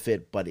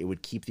benefit, but it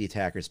would keep the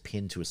attackers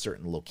pinned to a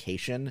certain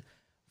location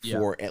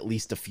for at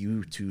least a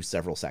few to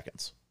several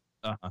seconds.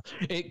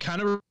 It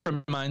kind of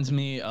reminds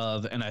me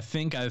of, and I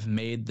think I've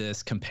made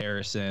this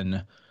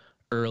comparison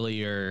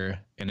earlier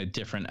in a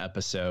different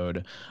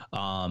episode,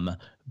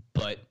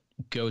 but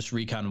Ghost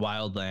Recon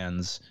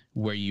Wildlands,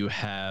 where you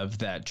have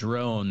that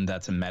drone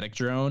that's a medic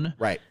drone,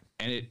 Right.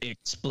 and it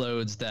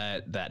explodes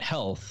that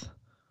health,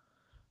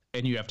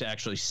 and you have to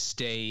actually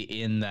stay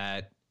in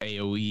that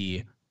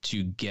AoE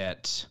to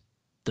get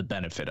the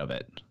benefit of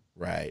it.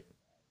 Right.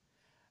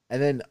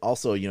 And then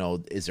also,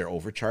 is there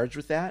overcharge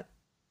with that?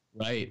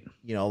 Right.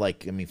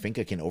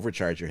 Finka can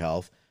overcharge your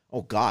health.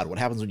 Oh God, what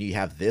happens when you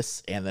have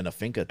this and then a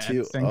Finka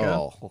too?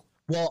 Oh.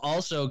 Well,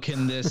 also,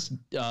 can this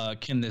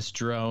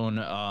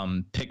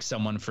drone pick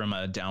someone from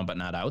a down but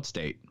not out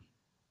state?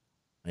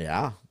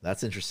 Yeah,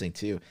 that's interesting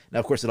too. Now,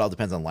 of course, it all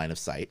depends on line of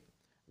sight,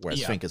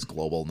 whereas Finka's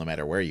global no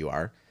matter where you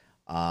are.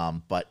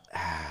 But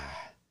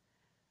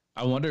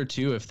I wonder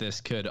too if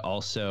this could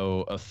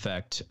also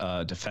affect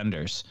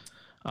defenders.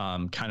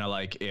 Kind of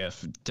like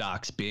if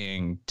Doc's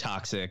being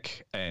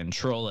toxic and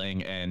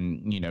trolling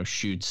and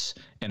shoots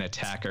an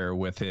attacker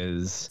with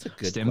his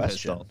stim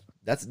pistol.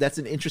 That's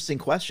an interesting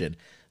question.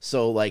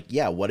 So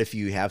what if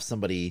you have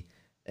an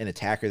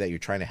attacker that you're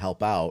trying to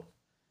help out,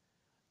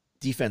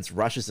 defense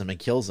rushes him and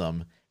kills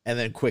him, and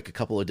then a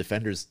couple of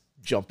defenders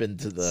jump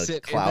into the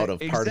cloud of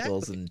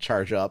particles and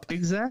charge up.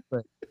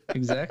 Exactly.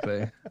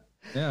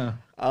 Yeah.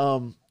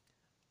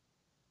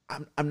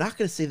 I'm not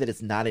going to say that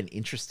it's not an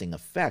interesting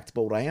effect,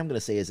 but what I am going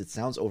to say is it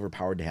sounds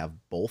overpowered to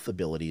have both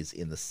abilities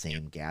in the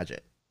same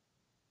gadget.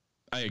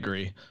 I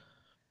agree.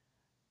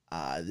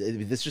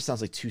 This just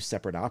sounds like two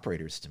separate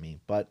operators to me,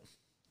 but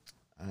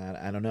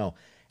I don't know.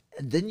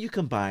 And then you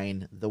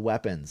combine the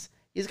weapons.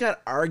 He's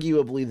got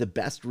arguably the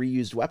best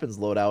reused weapons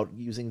loadout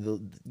using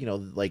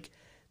the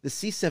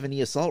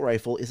C7E assault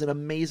rifle is an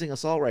amazing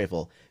assault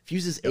rifle.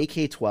 Fuses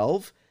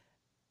AK-12.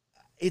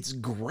 It's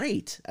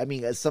great. I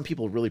mean, some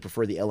people really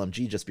prefer the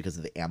LMG just because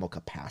of the ammo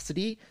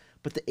capacity,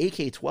 but the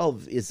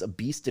AK-12 is a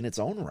beast in its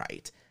own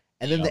right.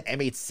 And then the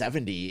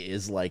M870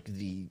 is like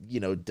the,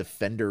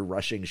 defender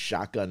rushing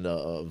shotgun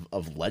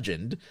of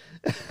legend.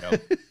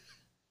 Yep.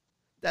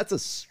 That's a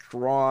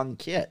strong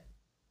kit.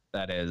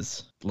 That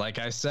is. Like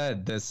I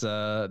said, this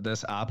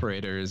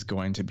operator is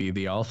going to be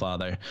the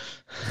Allfather.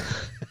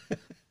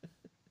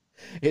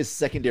 His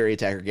secondary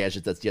attacker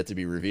gadget that's yet to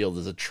be revealed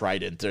is a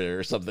trident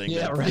or something.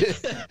 Yeah,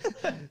 right.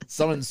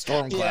 Summon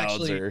storm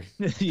clouds.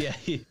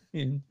 He's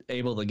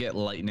able to get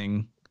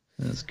lightning.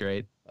 That's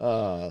great.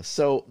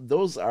 So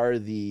those are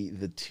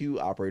the two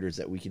operators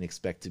that we can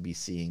expect to be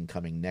seeing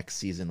coming next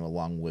season,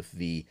 along with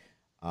the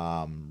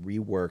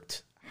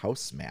reworked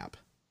house map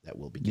that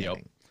we'll be getting.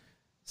 Yep.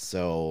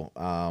 So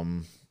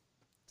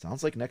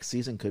sounds like next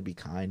season could be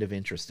kind of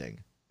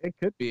interesting. It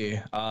could be.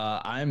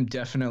 I'm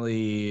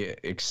definitely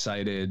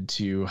excited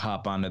to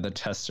hop onto the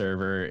test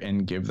server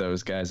and give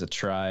those guys a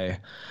try.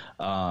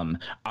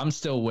 I'm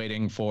still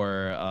waiting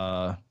for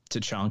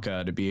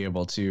Tachanka to be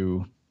able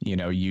to,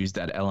 use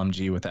that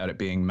LMG without it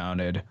being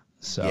mounted.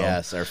 So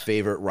yes, our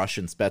favorite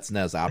Russian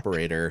Spetsnaz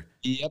operator.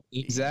 Yep,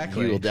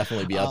 exactly. He will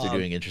definitely be out there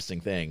doing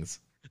interesting things.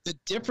 The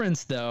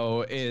difference,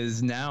 though,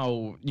 is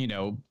now,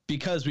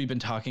 because we've been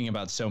talking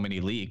about so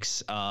many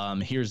leaks,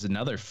 here's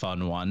another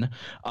fun one.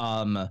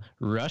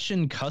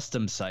 Russian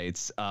custom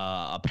sites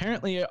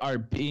apparently are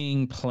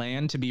being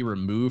planned to be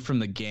removed from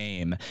the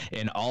game,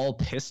 and all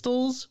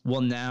pistols will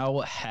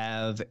now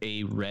have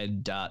a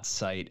red dot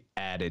sight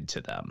added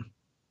to them.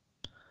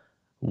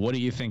 What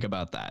do you think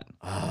about that?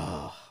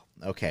 Oh,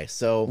 okay.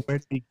 So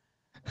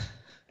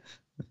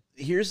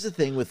here's the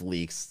thing with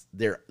leaks.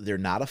 They're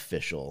not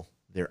official.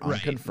 They're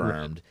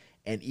unconfirmed.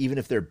 Right. And even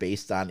if they're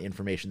based on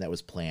information that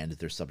was planned,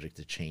 they're subject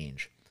to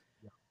change.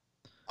 Yeah.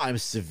 I'm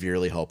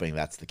severely hoping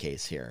that's the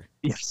case here.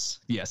 Yes.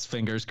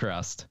 Fingers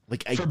crossed.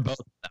 For both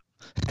of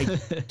them.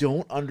 I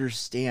don't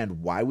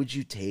understand. Why would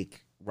you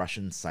take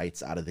Russian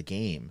sites out of the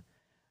game?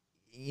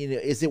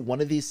 Is it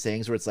one of these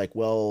things where it's like,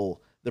 well,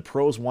 the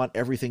pros want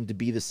everything to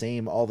be the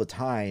same all the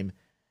time?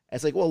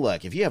 It's like, well,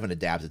 look, if you haven't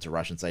adapted to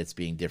Russian sites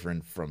being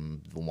different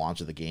from the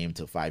launch of the game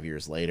to 5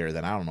 years later,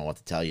 then I don't know what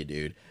to tell you,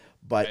 dude.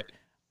 But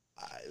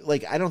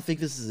I don't think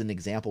this is an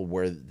example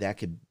where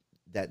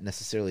that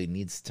necessarily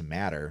needs to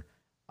matter.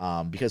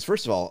 Because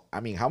first of all, I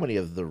mean, how many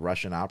of the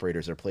Russian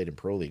operators are played in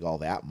Pro League all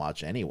that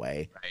much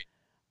anyway?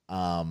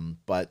 Right.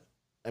 But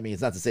I mean,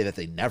 it's not to say that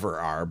they never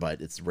are,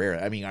 but it's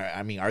rare. I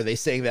mean, are they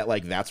saying that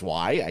that's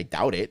why? I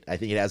doubt it. I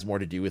think it has more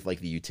to do with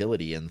the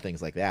utility and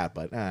things like that,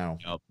 but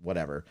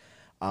whatever.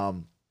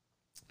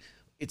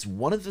 It's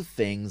one of the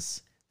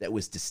things that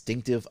was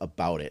distinctive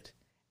about it.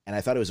 And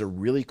I thought it was a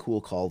really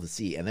cool call to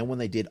see. And then when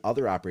they did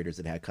other operators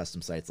that had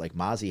custom sites, like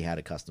Mozzie had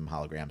a custom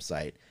hologram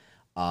site,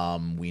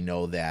 we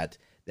know that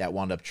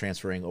wound up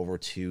transferring over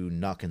to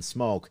Nuck and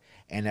Smoke.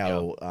 And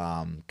now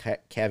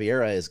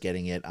Caviera is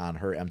getting it on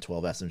her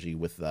M12 SMG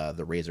with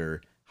the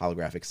Razor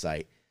holographic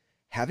site.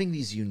 Having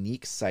these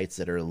unique sites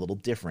that are a little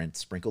different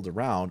sprinkled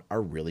around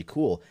are really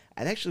cool.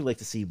 I'd actually like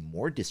to see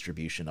more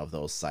distribution of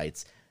those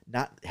sites,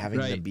 not having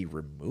them be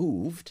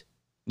removed.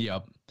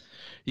 Yep.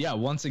 Yeah,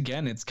 once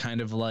again, it's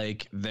kind of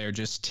like they're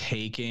just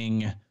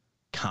taking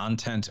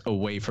content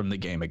away from the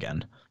game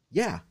again.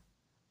 Yeah,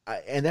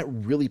 and that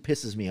really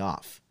pisses me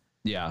off.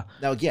 Yeah.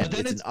 Now, again,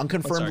 it's an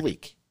unconfirmed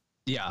leak.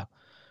 Yeah,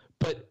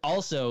 But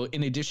also,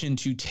 in addition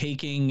to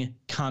taking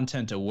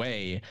content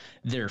away,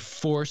 they're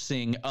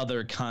forcing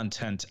other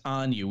content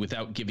on you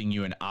without giving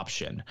you an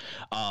option.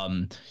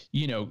 Going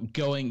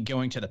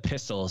to the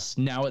pistols,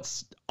 now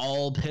it's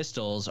all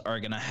pistols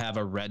are going to have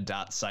a red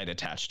dot sight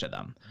attached to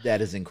them.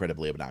 That is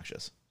incredibly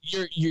obnoxious.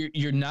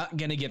 You're not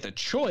going to get the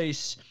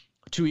choice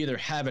to either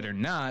have it or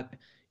not.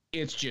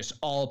 It's just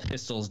all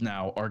pistols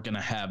now are going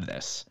to have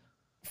this.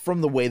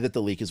 From the way that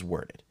the leak is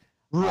worded.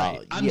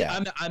 Right.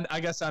 I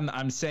guess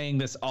I'm saying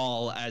this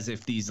all as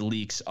if these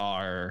leaks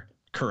are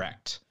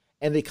correct.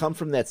 And they come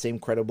from that same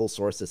credible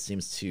source that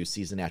seems to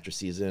season after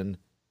season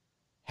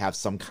have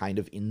some kind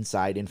of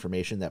inside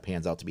information that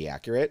pans out to be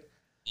accurate.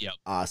 Yep.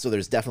 So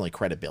there's definitely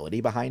credibility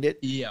behind it.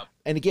 Yep.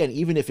 And again,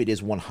 even if it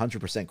is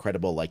 100%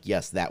 credible, like,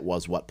 yes, that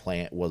was what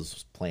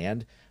was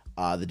planned,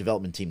 the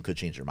development team could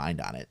change their mind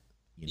on it.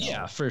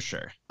 Yeah, for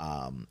sure.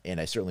 And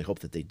I certainly hope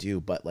that they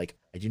do. But like,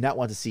 I do not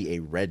want to see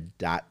a red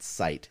dot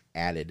sight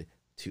added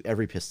to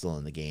every pistol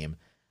in the game.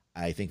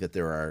 I think that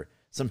there are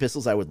some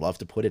pistols I would love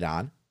to put it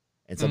on,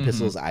 and some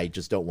pistols I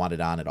just don't want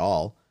it on at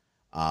all.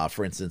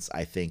 For instance,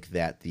 I think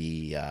that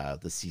the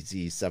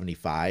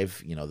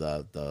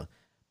CZ75, the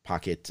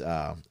pocket,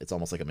 it's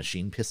almost like a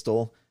machine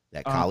pistol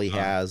that Kali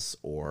has,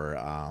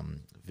 or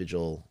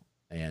Vigil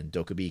and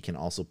Dokkaebi can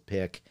also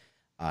pick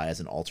as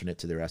an alternate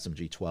to their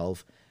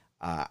SMG-12.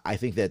 I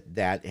think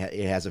that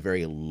it has a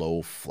very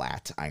low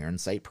flat iron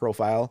sight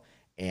profile,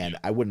 and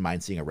I wouldn't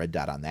mind seeing a red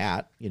dot on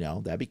that.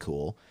 That'd be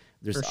cool.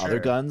 There's other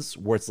guns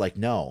where it's like,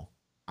 no,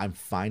 I'm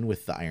fine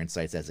with the iron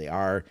sights as they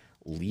are.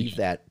 Leave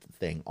that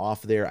thing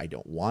off there. I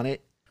don't want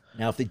it.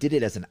 Now, if they did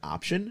it as an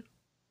option,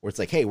 where it's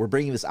like, hey, we're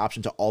bringing this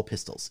option to all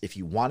pistols. If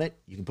you want it,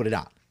 you can put it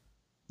on.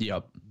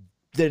 Yep.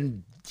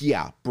 Then,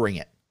 yeah, bring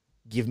it.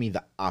 Give me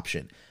the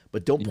option.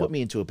 But don't put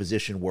me into a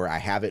position where I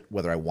have it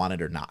whether I want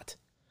it or not.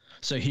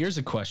 So here's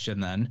a question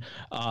then.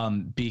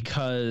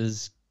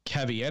 Because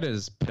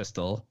Cavietta's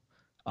pistol,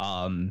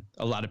 a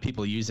lot of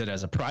people use it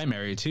as a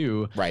primary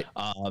too. Right.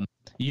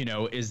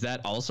 Is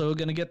that also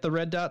going to get the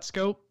red dot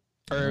scope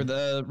or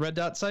the red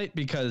dot sight?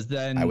 Because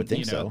then I would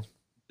think so.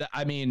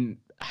 I mean,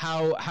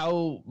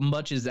 how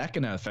much is that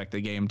going to affect the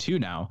game too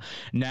now?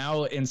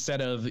 Now,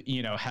 instead of,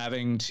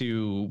 having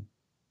to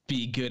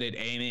be good at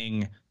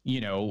aiming,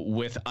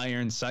 with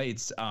iron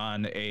sights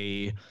on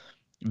a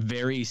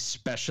very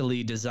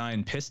specially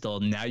designed pistol,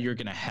 now you're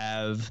going to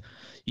have,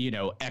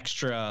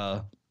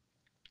 extra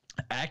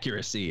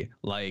accuracy.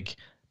 Like,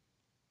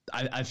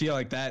 I feel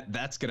like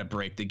that's going to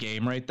break the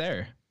game right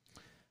there.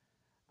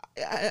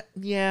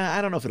 Yeah,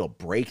 I don't know if it'll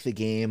break the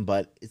game,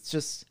 but it's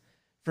just,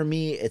 for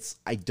me,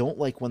 I don't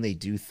like when they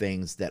do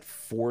things that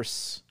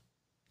force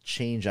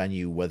change on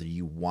you whether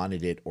you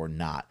wanted it or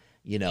not.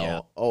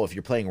 If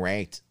you're playing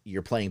ranked,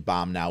 you're playing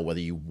bomb now whether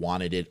you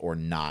wanted it or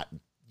not.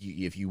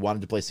 If you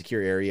wanted to play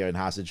secure area and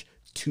hostage,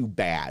 too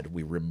bad.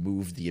 We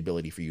removed the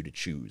ability for you to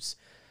choose.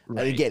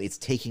 Right. And again, it's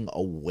taking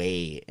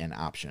away an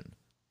option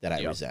that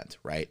I resent,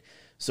 right?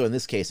 So in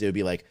this case, it would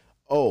be like,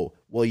 oh,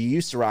 well, you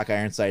used to rock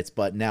iron sights,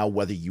 but now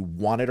whether you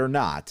want it or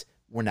not,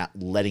 we're not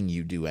letting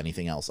you do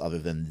anything else other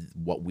than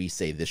what we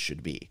say this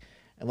should be.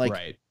 And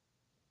like,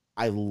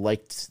 I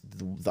liked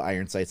the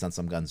iron sights on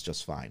some guns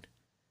just fine.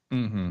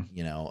 And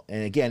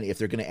again, if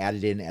they're going to add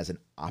it in as an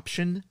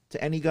option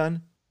to any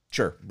gun,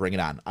 sure, bring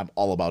it on. I'm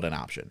all about an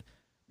option.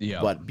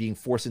 Yeah. But being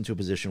forced into a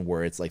position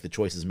where it's like the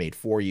choice is made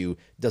for you,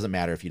 doesn't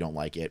matter if you don't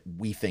like it.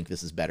 We think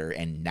this is better,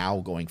 and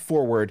now going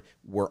forward,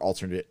 we're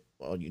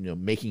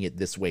making it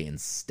this way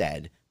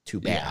instead.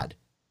 Too bad.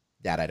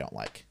 That I don't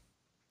like.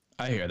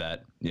 I hear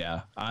that.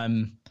 Yeah,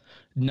 I'm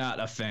not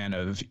a fan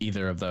of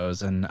either of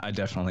those, and I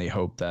definitely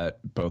hope that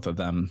both of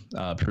them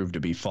prove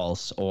to be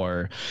false,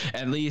 or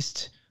at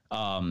least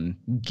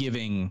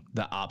giving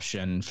the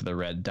option for the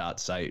red dot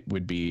sight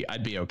I'd be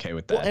okay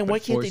with that. Well, and why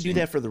can't they do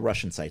that for the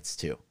Russian sites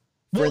too?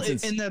 For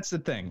instance, and that's the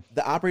thing.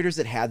 The operators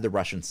that had the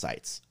Russian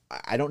sites,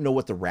 I don't know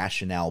what the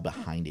rationale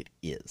behind it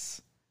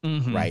is.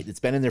 Right? It's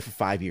been in there for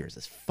 5 years.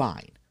 It's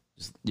fine.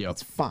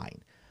 It's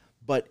fine.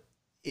 But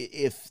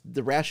if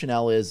the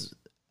rationale is,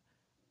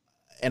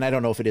 and I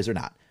don't know if it is or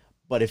not,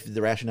 but if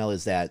the rationale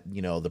is that,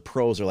 the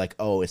pros are like,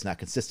 oh, it's not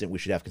consistent, we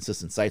should have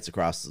consistent sites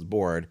across the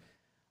board,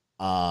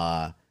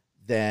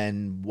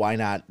 then why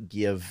not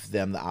give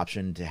them the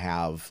option to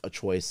have a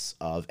choice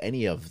of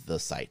any of the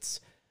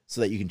sites so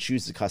that you can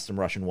choose the custom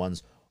Russian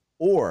ones,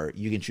 or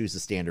you can choose the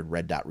standard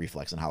red dot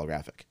reflex and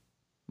holographic.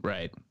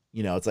 Right.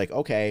 It's like,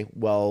 okay,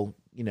 well,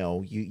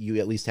 you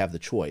at least have the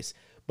choice.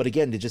 But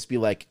again, to just be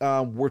like,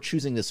 we're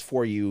choosing this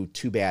for you,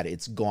 too bad,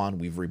 it's gone,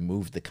 we've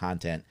removed the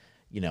content,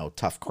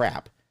 tough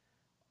crap.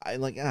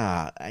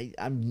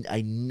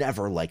 I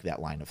never like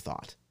that line of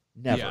thought.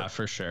 Never. Yeah,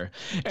 for sure.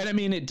 And I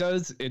mean, it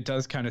does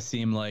kind of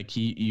seem like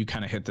you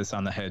kind of hit this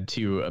on the head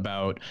too,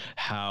 about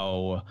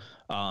how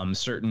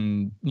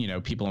certain,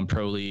 people in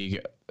Pro League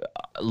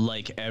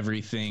like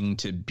everything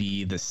to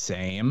be the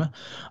same.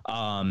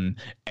 And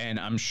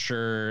I'm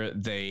sure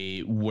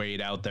they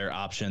weighed out their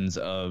options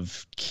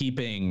of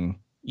keeping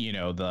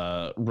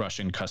the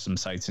Russian custom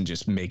sites and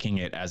just making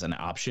it as an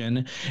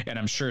option. And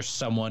I'm sure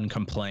someone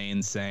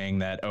complains saying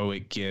that, oh,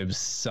 it gives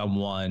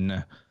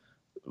someone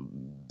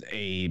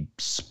a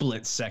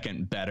split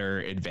second better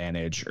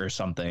advantage or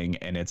something,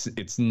 and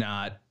it's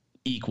not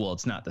equal,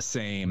 it's not the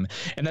same,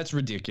 and that's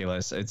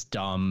ridiculous. It's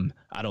dumb.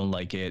 I don't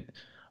like it.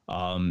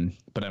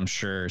 But I'm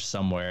sure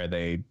somewhere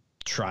they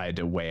tried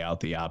to weigh out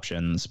the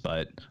options,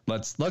 but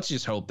let's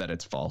just hope that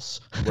it's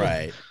false.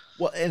 Right.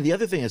 Well, and the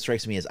other thing that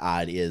strikes me as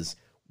odd is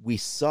we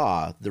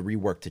saw the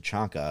reworked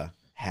Tachanka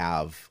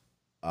have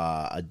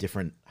a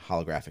different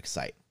holographic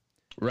sight.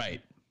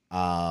 Right.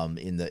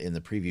 In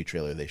the preview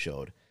trailer they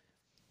showed.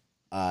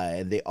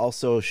 And they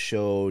also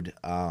showed,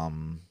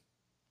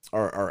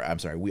 or I'm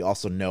sorry, we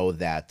also know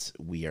that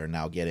we are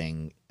now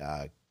getting,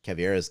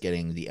 Caveira is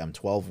getting the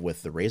M12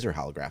 with the Razor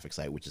holographic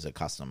sight, which is a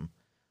custom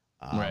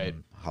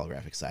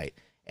holographic sight.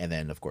 And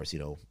then, of course,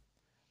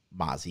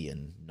 Mozzie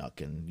and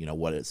Nook and,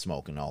 What It's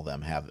Smoke and all of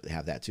them have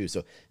that too.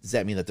 So does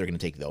that mean that they're going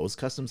to take those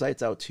custom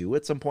sights out too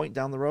at some point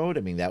down the road?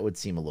 I mean, that would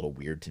seem a little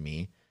weird to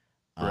me.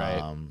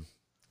 Right.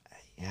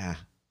 Yeah.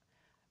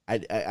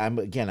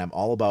 I'm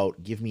all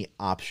about give me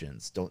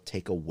options. Don't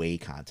take away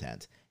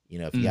content.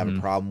 If you have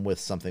a problem with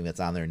something that's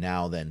on there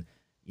now, then,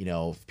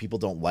 if people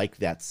don't like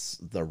that's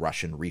the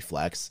Russian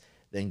reflex,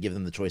 then give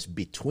them the choice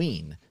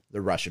between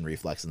the Russian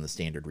reflex and the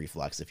standard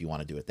reflex if you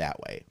want to do it that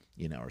way,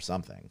 or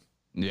something.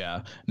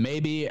 Yeah,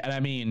 maybe. And I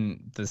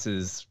mean, this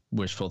is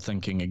wishful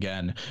thinking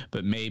again,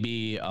 but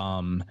maybe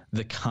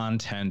the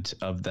content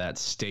of that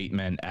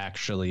statement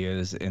actually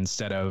is,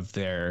 instead of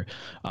their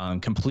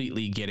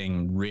completely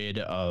getting rid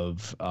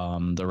of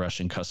the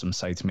Russian custom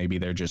sites, maybe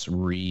they're just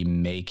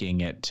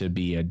remaking it to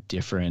be a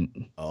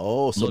different.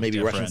 Oh, so maybe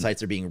different. Russian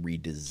sites are being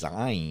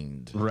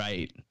redesigned.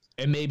 Right.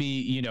 And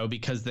maybe,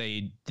 because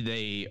they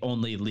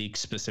only leak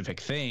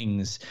specific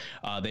things,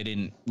 they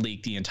didn't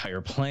leak the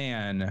entire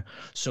plan.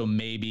 So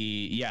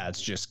maybe, it's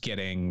just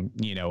getting,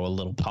 a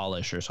little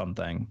polish or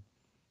something.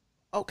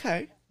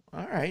 Okay.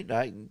 All right.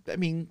 I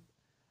mean,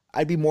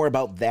 I'd be more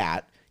about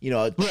that.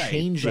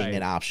 Changing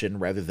an option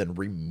rather than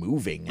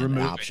removing an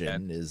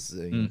option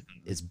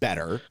is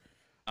better.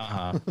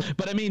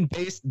 But I mean,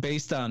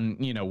 based on,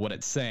 what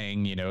it's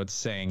saying, it's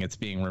saying it's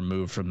being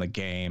removed from the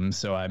game.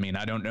 So, I mean,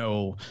 I don't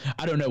know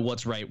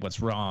what's right, what's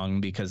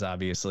wrong, because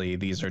obviously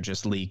these are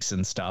just leaks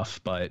and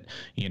stuff. But,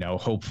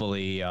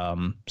 hopefully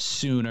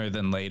sooner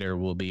than later,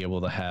 we'll be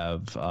able to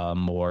have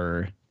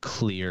more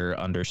clear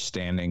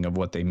understanding of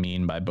what they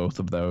mean by both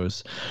of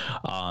those.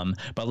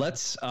 But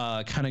let's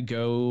kind of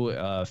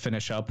go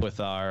finish up with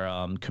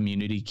our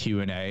community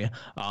Q&A.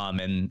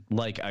 And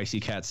like Icy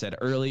Cat said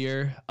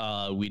earlier,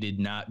 we did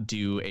not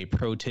do a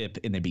pro tip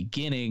in the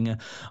beginning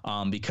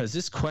because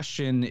this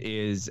question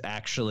is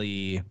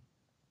actually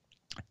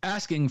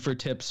asking for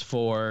tips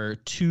for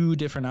two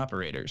different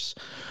operators.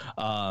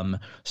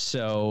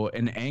 So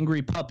an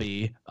angry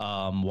puppy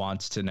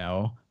wants to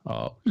know,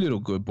 little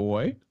good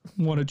boy,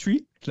 want a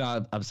treat?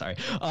 No, I'm sorry.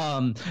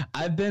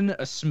 I've been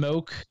a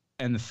smoke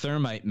and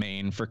thermite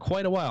main for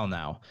quite a while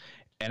now,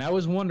 and I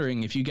was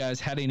wondering if you guys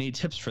had any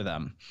tips for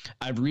them.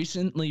 I've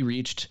recently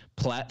reached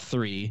Plat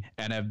 3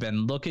 and have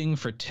been looking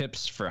for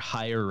tips for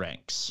higher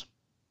ranks.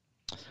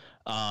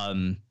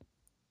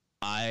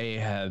 I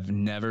have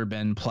never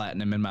been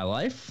platinum in my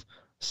life,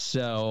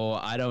 so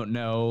I don't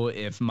know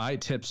if my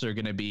tips are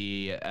going to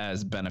be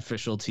as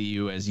beneficial to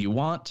you as you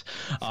want,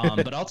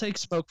 but I'll take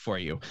smoke for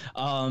you.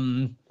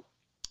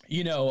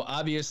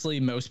 Obviously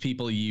most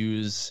people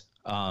use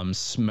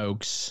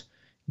Smoke's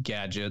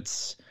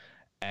gadgets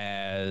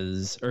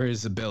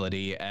his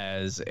ability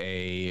as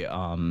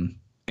an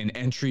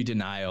entry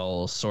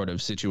denial sort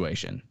of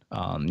situation.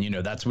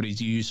 That's what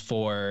he's used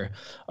for,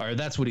 or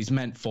that's what he's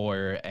meant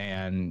for,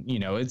 and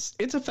it's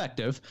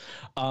effective.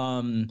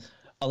 A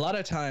lot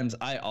of times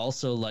I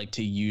also like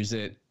to use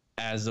it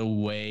as a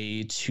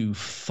way to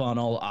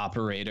funnel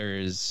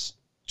operators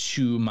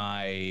to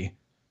my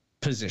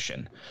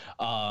position.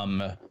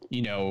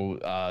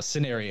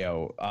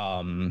 Scenario,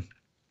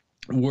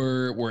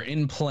 we're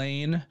in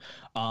plane,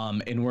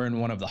 and we're in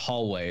one of the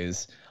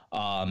hallways,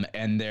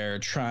 and they're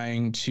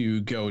trying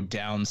to go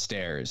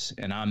downstairs,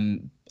 and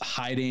I'm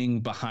hiding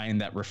behind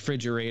that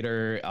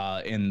refrigerator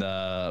in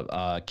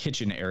the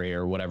kitchen area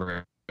or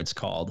whatever it's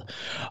called,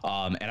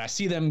 and I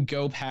see them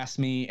go past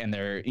me, and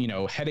they're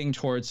heading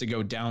towards to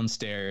go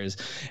downstairs,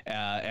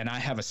 and I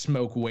have a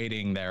smoke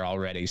waiting there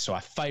already, so I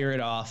fire it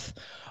off,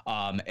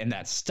 and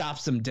that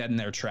stops them dead in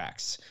their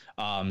tracks.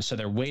 So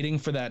they're waiting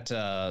for that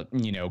to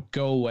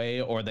go away,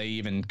 or they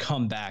even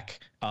come back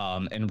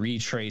and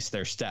retrace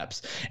their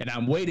steps, and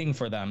I'm waiting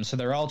for them, so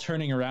they're all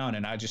turning around,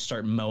 and I just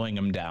start mowing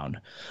them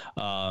down.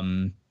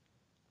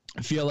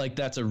 I feel like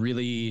that's a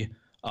really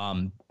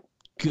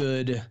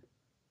good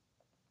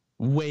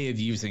way of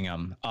using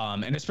them,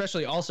 and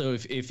especially also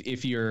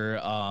if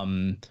you're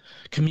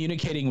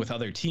communicating with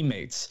other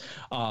teammates,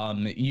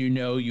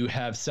 you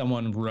have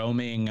someone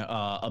roaming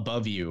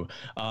above you,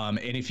 and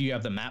if you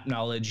have the map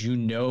knowledge,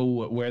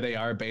 where they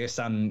are based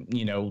on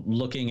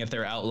looking at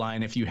their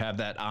outline, if you have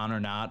that on or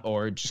not,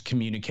 or just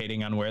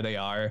communicating on where they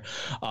are,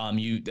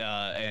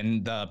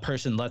 and the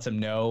person lets them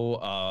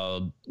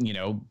know,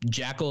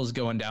 Jackal's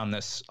going down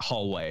this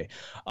hallway,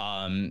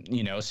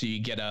 so you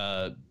get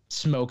a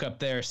smoke up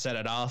there, set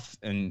it off,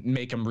 and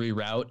make them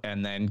reroute,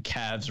 and then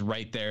Cav's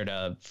right there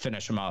to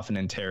finish them off and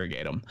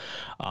interrogate them.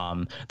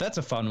 That's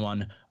a fun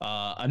one.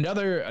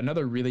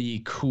 Another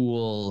really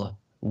cool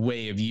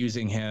way of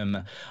using him,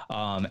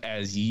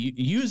 as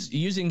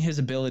using his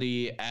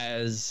ability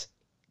as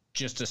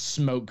just a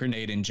smoke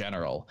grenade in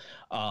general.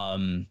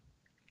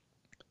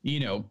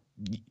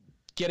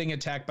 Getting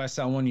attacked by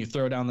someone, you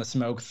throw down the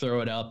smoke,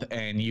 throw it up,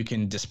 and you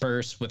can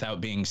disperse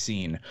without being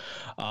seen.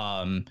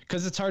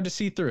 Because it's hard to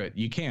see through it.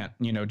 You can't,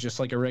 just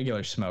like a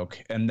regular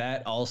smoke. And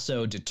that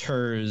also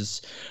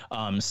deters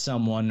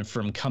someone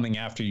from coming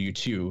after you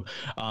too.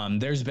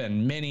 There's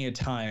been many a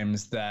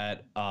times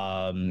that,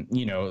 a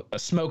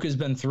smoke has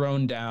been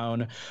thrown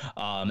down,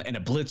 and a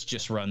blitz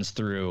just runs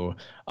through,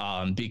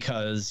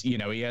 because,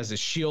 he has a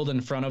shield in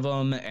front of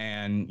him,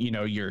 and,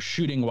 you're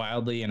shooting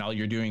wildly and all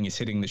you're doing is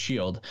hitting the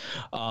shield.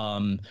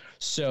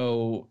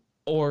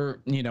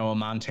 Or a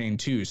Montaigne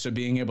too. So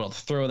being able to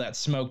throw that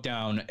smoke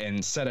down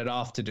and set it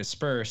off to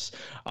disperse,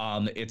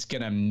 it's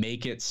going to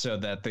make it so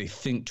that they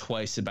think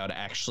twice about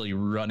actually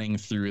running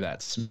through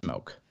that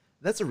smoke.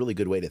 That's a really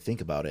good way to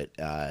think about it.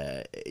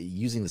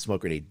 Using the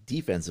smoke grenade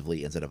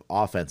defensively instead of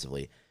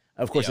offensively.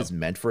 Of course, It's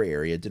meant for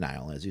area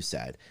denial, as you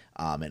said,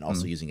 and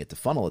also using it to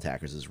funnel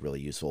attackers is really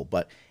useful.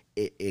 But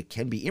it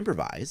can be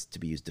improvised to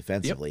be used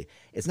defensively.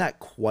 It's not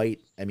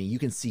quite, you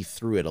can see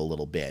through it a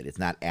little bit. It's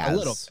not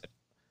as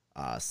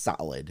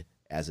solid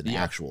as an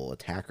actual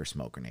attacker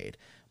smoke grenade,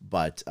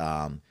 but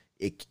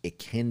it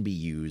can be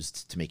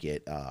used to make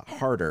it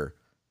harder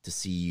to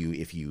see you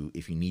if you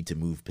need to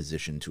move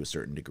position to a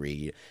certain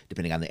degree,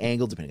 depending on the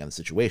angle, depending on the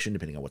situation,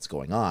 depending on what's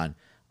going on.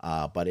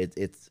 But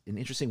it's an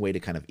interesting way to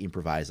kind of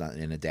improvise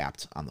and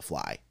adapt on the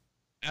fly.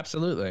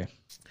 Absolutely.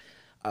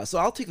 So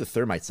I'll take the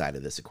thermite side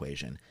of this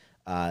equation.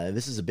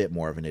 This is a bit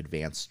more of an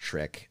advanced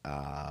trick,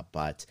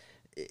 but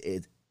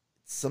it's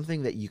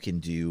something that you can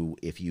do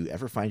if you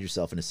ever find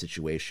yourself in a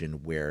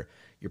situation where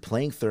you're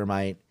playing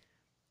thermite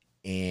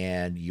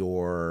and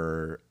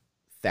your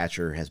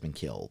Thatcher has been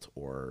killed,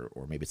 or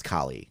maybe it's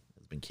Kali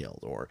has been killed,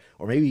 or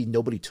maybe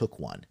nobody took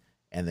one.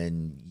 And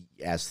then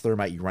as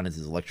thermite, you run into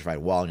this electrified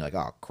wall and you're like,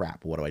 oh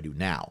crap, what do I do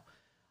now?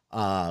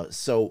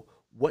 So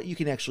what you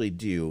can actually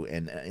do,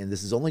 and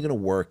this is only going to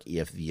work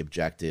if the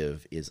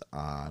objective is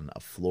on a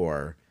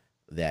floor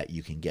that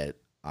you can get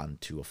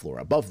onto a floor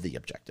above the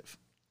objective,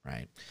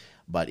 right?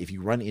 But if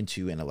you run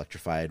into an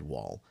electrified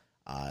wall,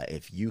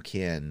 if you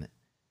can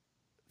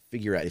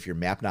figure out, if your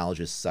map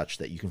knowledge is such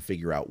that you can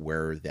figure out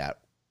where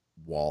that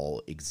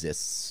wall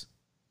exists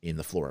in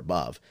the floor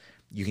above,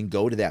 you can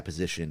go to that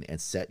position and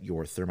set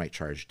your thermite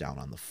charge down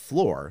on the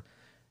floor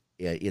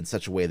in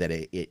such a way that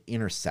it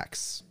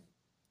intersects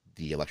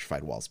the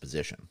electrified wall's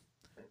position.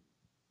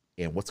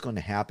 And what's going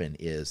to happen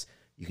is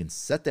you can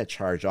set that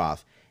charge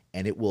off,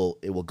 and it will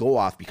go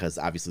off because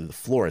obviously the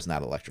floor is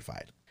not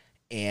electrified.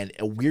 And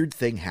a weird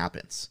thing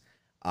happens.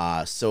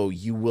 So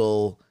you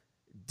will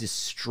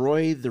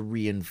destroy the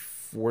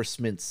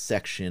reinforcement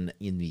section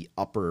in the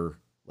upper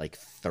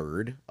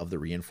third of the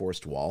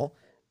reinforced wall,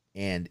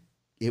 and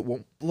it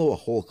won't blow a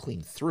hole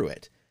clean through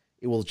it.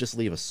 It will just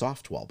leave a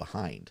soft wall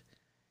behind.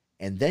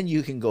 And then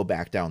you can go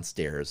back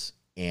downstairs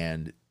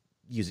and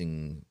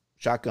using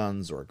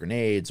shotguns or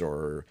grenades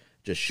or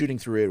just shooting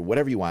through it,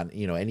 whatever you want,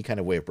 any kind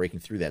of way of breaking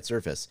through that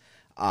surface,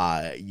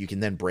 you can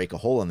then break a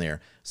hole in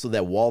there. So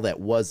that wall that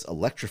was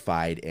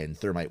electrified and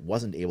thermite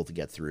wasn't able to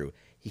get through,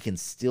 he can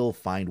still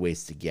find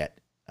ways to get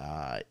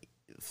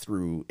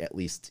through, at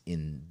least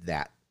in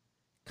that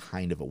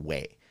kind of a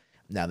way.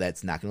 Now,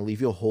 that's not going to leave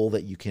you a hole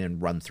that you can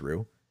run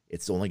through.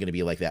 It's only going to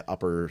be like that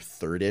upper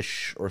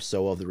third-ish or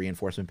so of the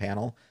reinforcement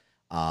panel.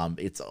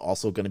 It's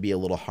also going to be a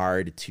little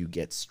hard to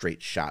get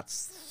straight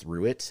shots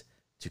through it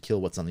to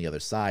kill what's on the other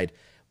side.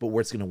 But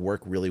where it's going to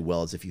work really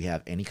well is if you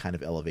have any kind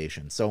of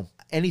elevation. So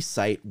any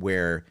site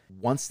where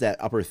once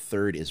that upper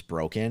third is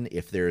broken,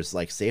 if there's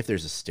say if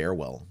there's a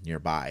stairwell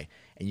nearby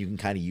and you can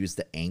kind of use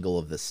the angle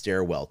of the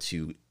stairwell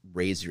to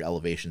raise your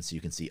elevation so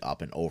you can see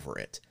up and over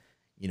it.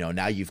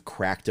 Now you've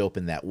cracked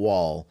open that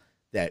wall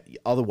that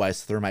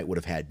otherwise thermite would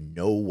have had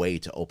no way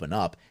to open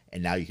up,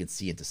 and now you can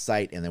see into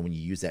sight. And then when you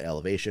use that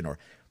elevation, or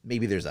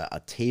maybe there's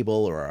a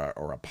table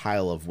or a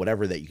pile of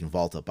whatever that you can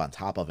vault up on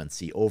top of and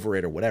see over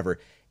it or whatever,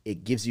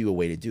 it gives you a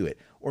way to do it.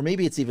 Or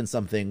maybe it's even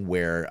something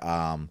where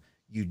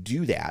you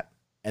do that,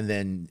 and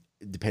then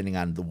depending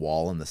on the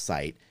wall and the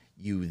site,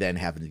 you then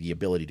have the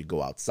ability to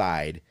go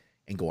outside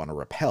and go on a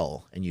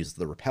rappel and use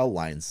the rappel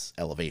line's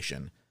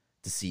elevation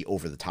to see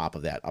over the top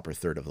of that upper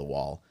third of the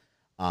wall.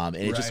 And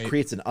it just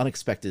creates an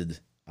unexpected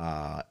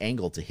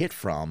angle to hit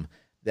from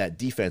that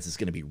defense is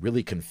going to be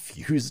really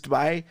confused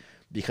by,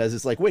 because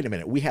it's like, wait a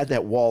minute, we had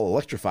that wall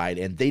electrified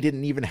and they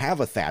didn't even have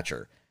a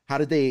Thatcher. How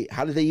did they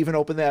even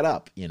open that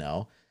up?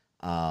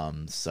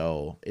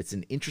 So it's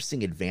an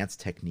interesting advanced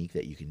technique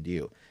that you can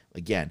do.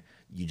 Again,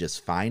 you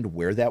just find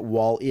where that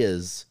wall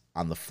is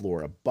on the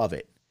floor above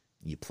it.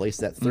 You place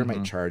that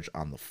thermite charge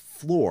on the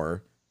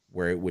floor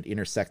where it would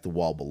intersect the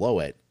wall below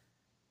it.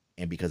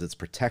 And because it's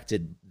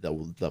protected,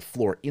 the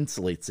floor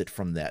insulates it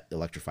from that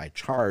electrified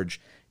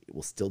charge. It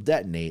will still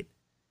detonate.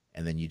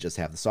 And then you just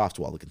have the soft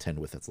wall to contend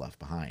with that's left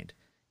behind.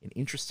 An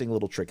interesting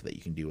little trick that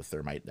you can do with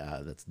thermite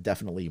that's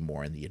definitely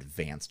more in the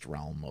advanced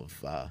realm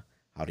of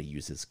how to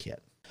use his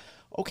kit.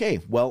 Okay,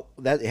 well,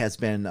 that has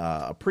been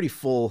a pretty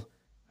full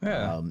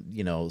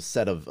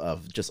set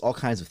of just all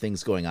kinds of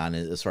things going on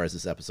as far as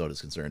this episode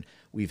is concerned.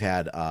 We've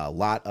had a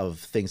lot of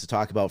things to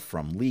talk about,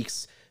 from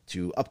leaks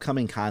to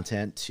upcoming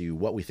content to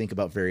what we think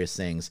about various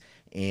things.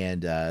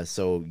 And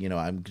so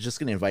I'm just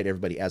going to invite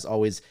everybody, as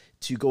always,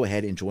 to go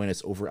ahead and join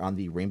us over on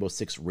the Rainbow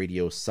Six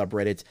Radio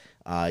subreddit.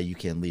 You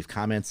can leave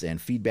comments and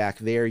feedback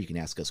there. You can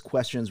ask us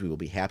questions. We will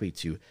be happy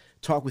to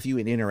talk with you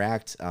and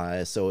interact.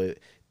 So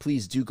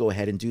please do go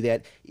ahead and do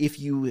that. If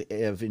you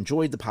have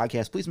enjoyed the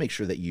podcast, please make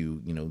sure that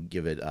you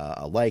give it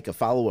a like, a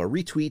follow, a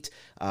retweet,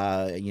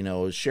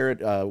 share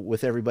it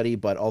with everybody,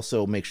 but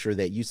also make sure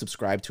that you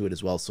subscribe to it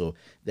as well, so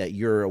that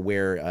you're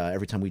aware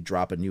every time we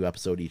drop a new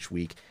episode each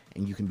week,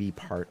 and you can be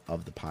part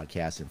of the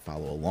podcast and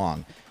follow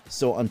along.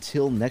 So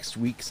until next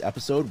week's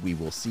episode, we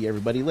will see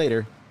everybody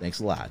later. Thanks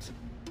a lot.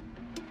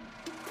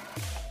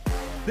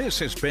 This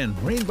has been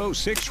Rainbow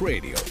Six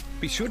Radio.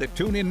 Be sure to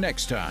tune in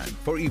next time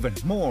for even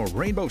more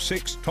Rainbow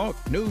Six talk,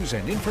 news,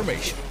 and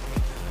information.